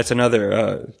 by the way, that's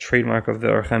another, trademark of the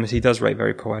Hachaim, is he does write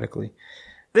very poetically.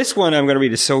 This one I'm going to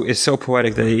read is so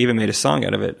poetic that they even made a song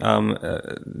out of it.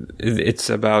 It's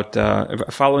about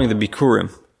following the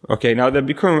Bikurim. Okay, now the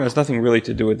Bikurim has nothing really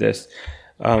to do with this,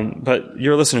 but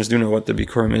your listeners do know what the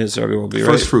Bikurim is. Rabbi will be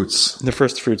first fruits. The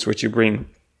first fruits which you bring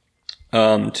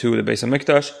to the Beis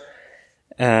HaMikdash.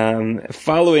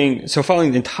 Following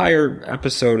the entire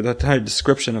episode, the entire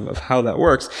description of how that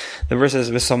works, the verse says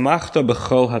 "V'samachta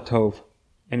b'chol hatov."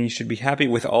 And you should be happy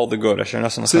with all the good.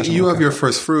 So you have your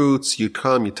first fruits, you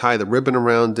come, you tie the ribbon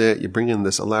around it, you bring in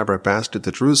this elaborate basket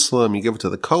to Jerusalem, you give it to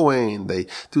the Kohen, they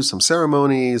do some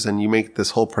ceremonies, and you make this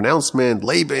whole pronouncement,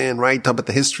 Laban, right, talk about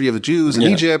the history of the Jews in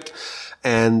Egypt.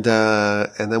 And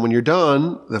then when you're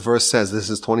done, the verse says, this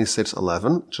is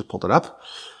 26:11, just pulled it up.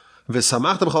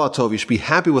 V'samachta b'chol hatov, you should be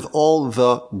happy with all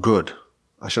the good.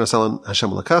 Asher nasan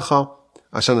Hashem l'kecha,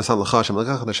 Asher nasan l'cha Hashem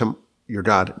l'kecha, Hashem your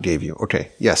God gave you.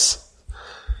 Okay, yes.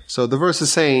 So the verse is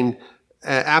saying,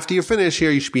 after you finish here,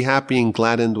 you should be happy and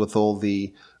gladdened with all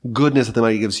the goodness that the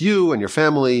Almighty gives you and your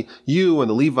family, you and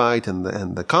the Levite and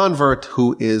the convert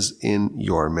who is in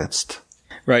your midst.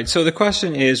 Right. So the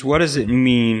question is, what does it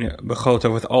mean,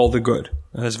 b'chol with all the good?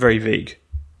 That's very vague.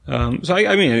 I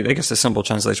guess the simple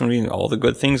translation would mean all the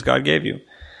good things God gave you.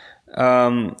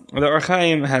 The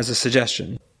Hachaim has a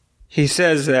suggestion. He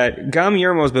says that Gam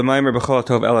Yermos b'maimer b'chol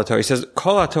hatov el haTorah. He says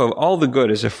kol hatov, all the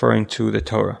good, is referring to the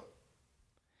Torah.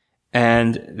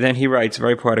 And then he writes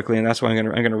very poetically, and that's why I'm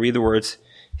going to read the words.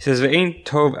 He says ve'ein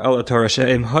tov el haTorah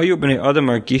she'em hayu b'nei adam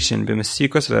margishin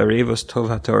b'mesikos ve'arevos tov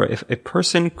haTorah. If a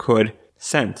person could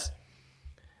sense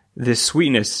the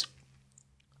sweetness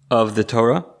of the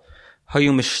Torah,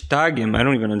 hayu mishtagim. I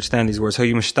don't even understand these words.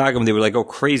 Hayu mishtagim. They would like go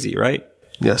crazy, right?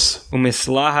 Yes.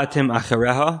 Umislahatim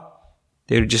achareha.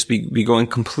 They would just be going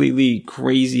completely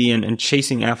crazy and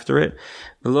chasing after it.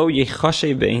 An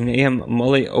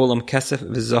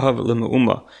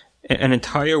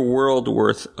entire world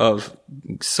worth of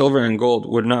silver and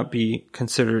gold would not be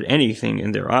considered anything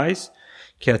in their eyes.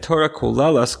 For the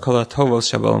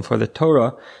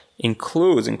Torah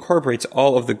incorporates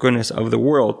all of the goodness of the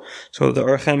world. So the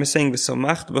Or HaChaim is saying,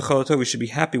 we should be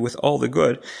happy with all the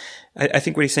good. I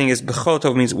think what he's saying is b'chol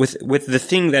tov means with the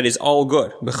thing that is all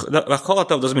good. B'chol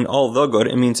tov doesn't mean all the good;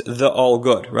 it means the all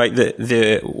good, right?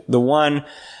 The one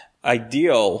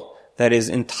ideal that is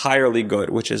entirely good,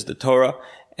 which is the Torah,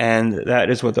 and that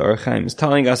is what the Or HaChaim is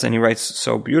telling us. And he writes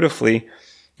so beautifully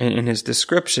in his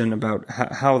description about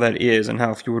how that is, and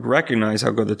how if you would recognize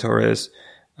how good the Torah is,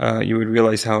 you would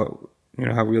realize how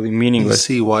really meaningless.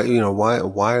 You see why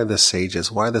are the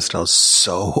sages, why are the scholars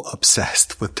so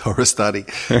obsessed with Torah study?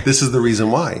 This is the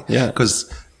reason why. Yeah.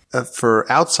 Because for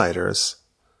outsiders,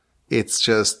 it's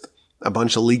just a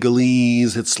bunch of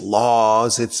legalese, it's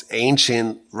laws, it's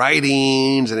ancient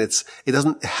writings, and it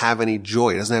doesn't have any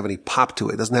joy, it doesn't have any pop to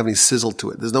it, it doesn't have any sizzle to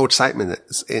it, there's no excitement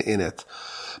in it.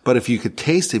 But if you could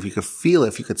taste it, if you could feel it,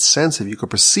 if you could sense it, if you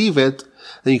could perceive it,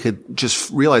 then you could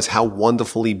just realize how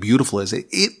wonderfully beautiful it is.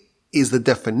 It is the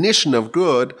definition of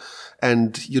good,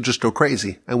 and you'll just go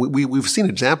crazy. And we've seen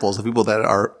examples of people that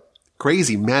are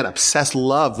crazy, mad, obsessed, in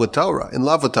love with Torah.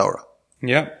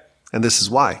 Yeah. And this is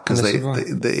why, because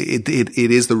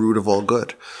it is the root of all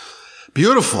good.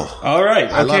 Beautiful. All right.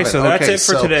 Okay, so that's it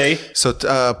for today. So,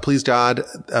 please God,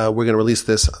 we're going to release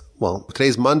this. Well,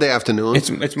 today's Monday afternoon. It's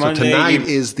Monday. So tonight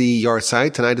is the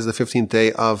Yartzeit. Tonight is the 15th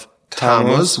day of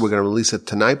Tammuz. We're going to release it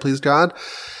tonight, please God.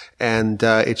 And,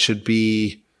 it should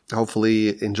be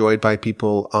hopefully enjoyed by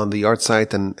people on the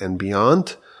Yartzeit and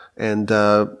beyond. And,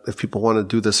 if people want to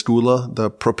do the stula, the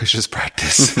propitious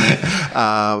practice,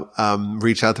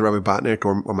 reach out to Rabbi Botnick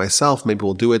or myself. Maybe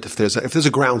we'll do it if there's a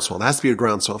groundswell. There has to be a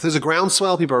groundswell. If there's a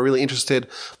groundswell, people are really interested,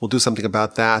 we'll do something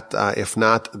about that. If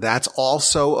not, that's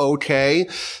also okay.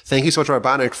 Thank you so much,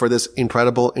 Rabbi Botnick, for this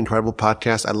incredible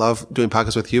podcast. I love doing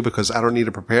podcasts with you because I don't need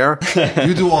to prepare.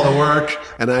 You do all the work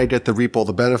and I get to reap all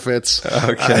the benefits.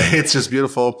 Okay. It's just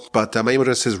beautiful. But, my email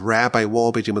address is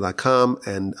rabbiwolb@gmail.com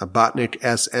and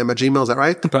botnicksm at Gmail, is that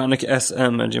right?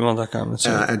 botnicksm@gmail.com. That's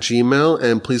right. At Gmail.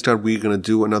 And please God, we're going to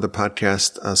do another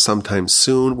podcast sometime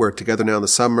soon. We're together now in the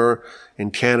summer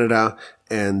in Canada.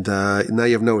 And now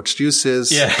you have no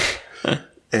excuses. Yeah.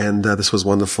 And this was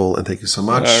wonderful. And thank you so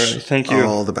much. All right. Thank you.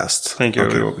 All the best. Thank you,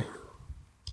 Okay. everybody.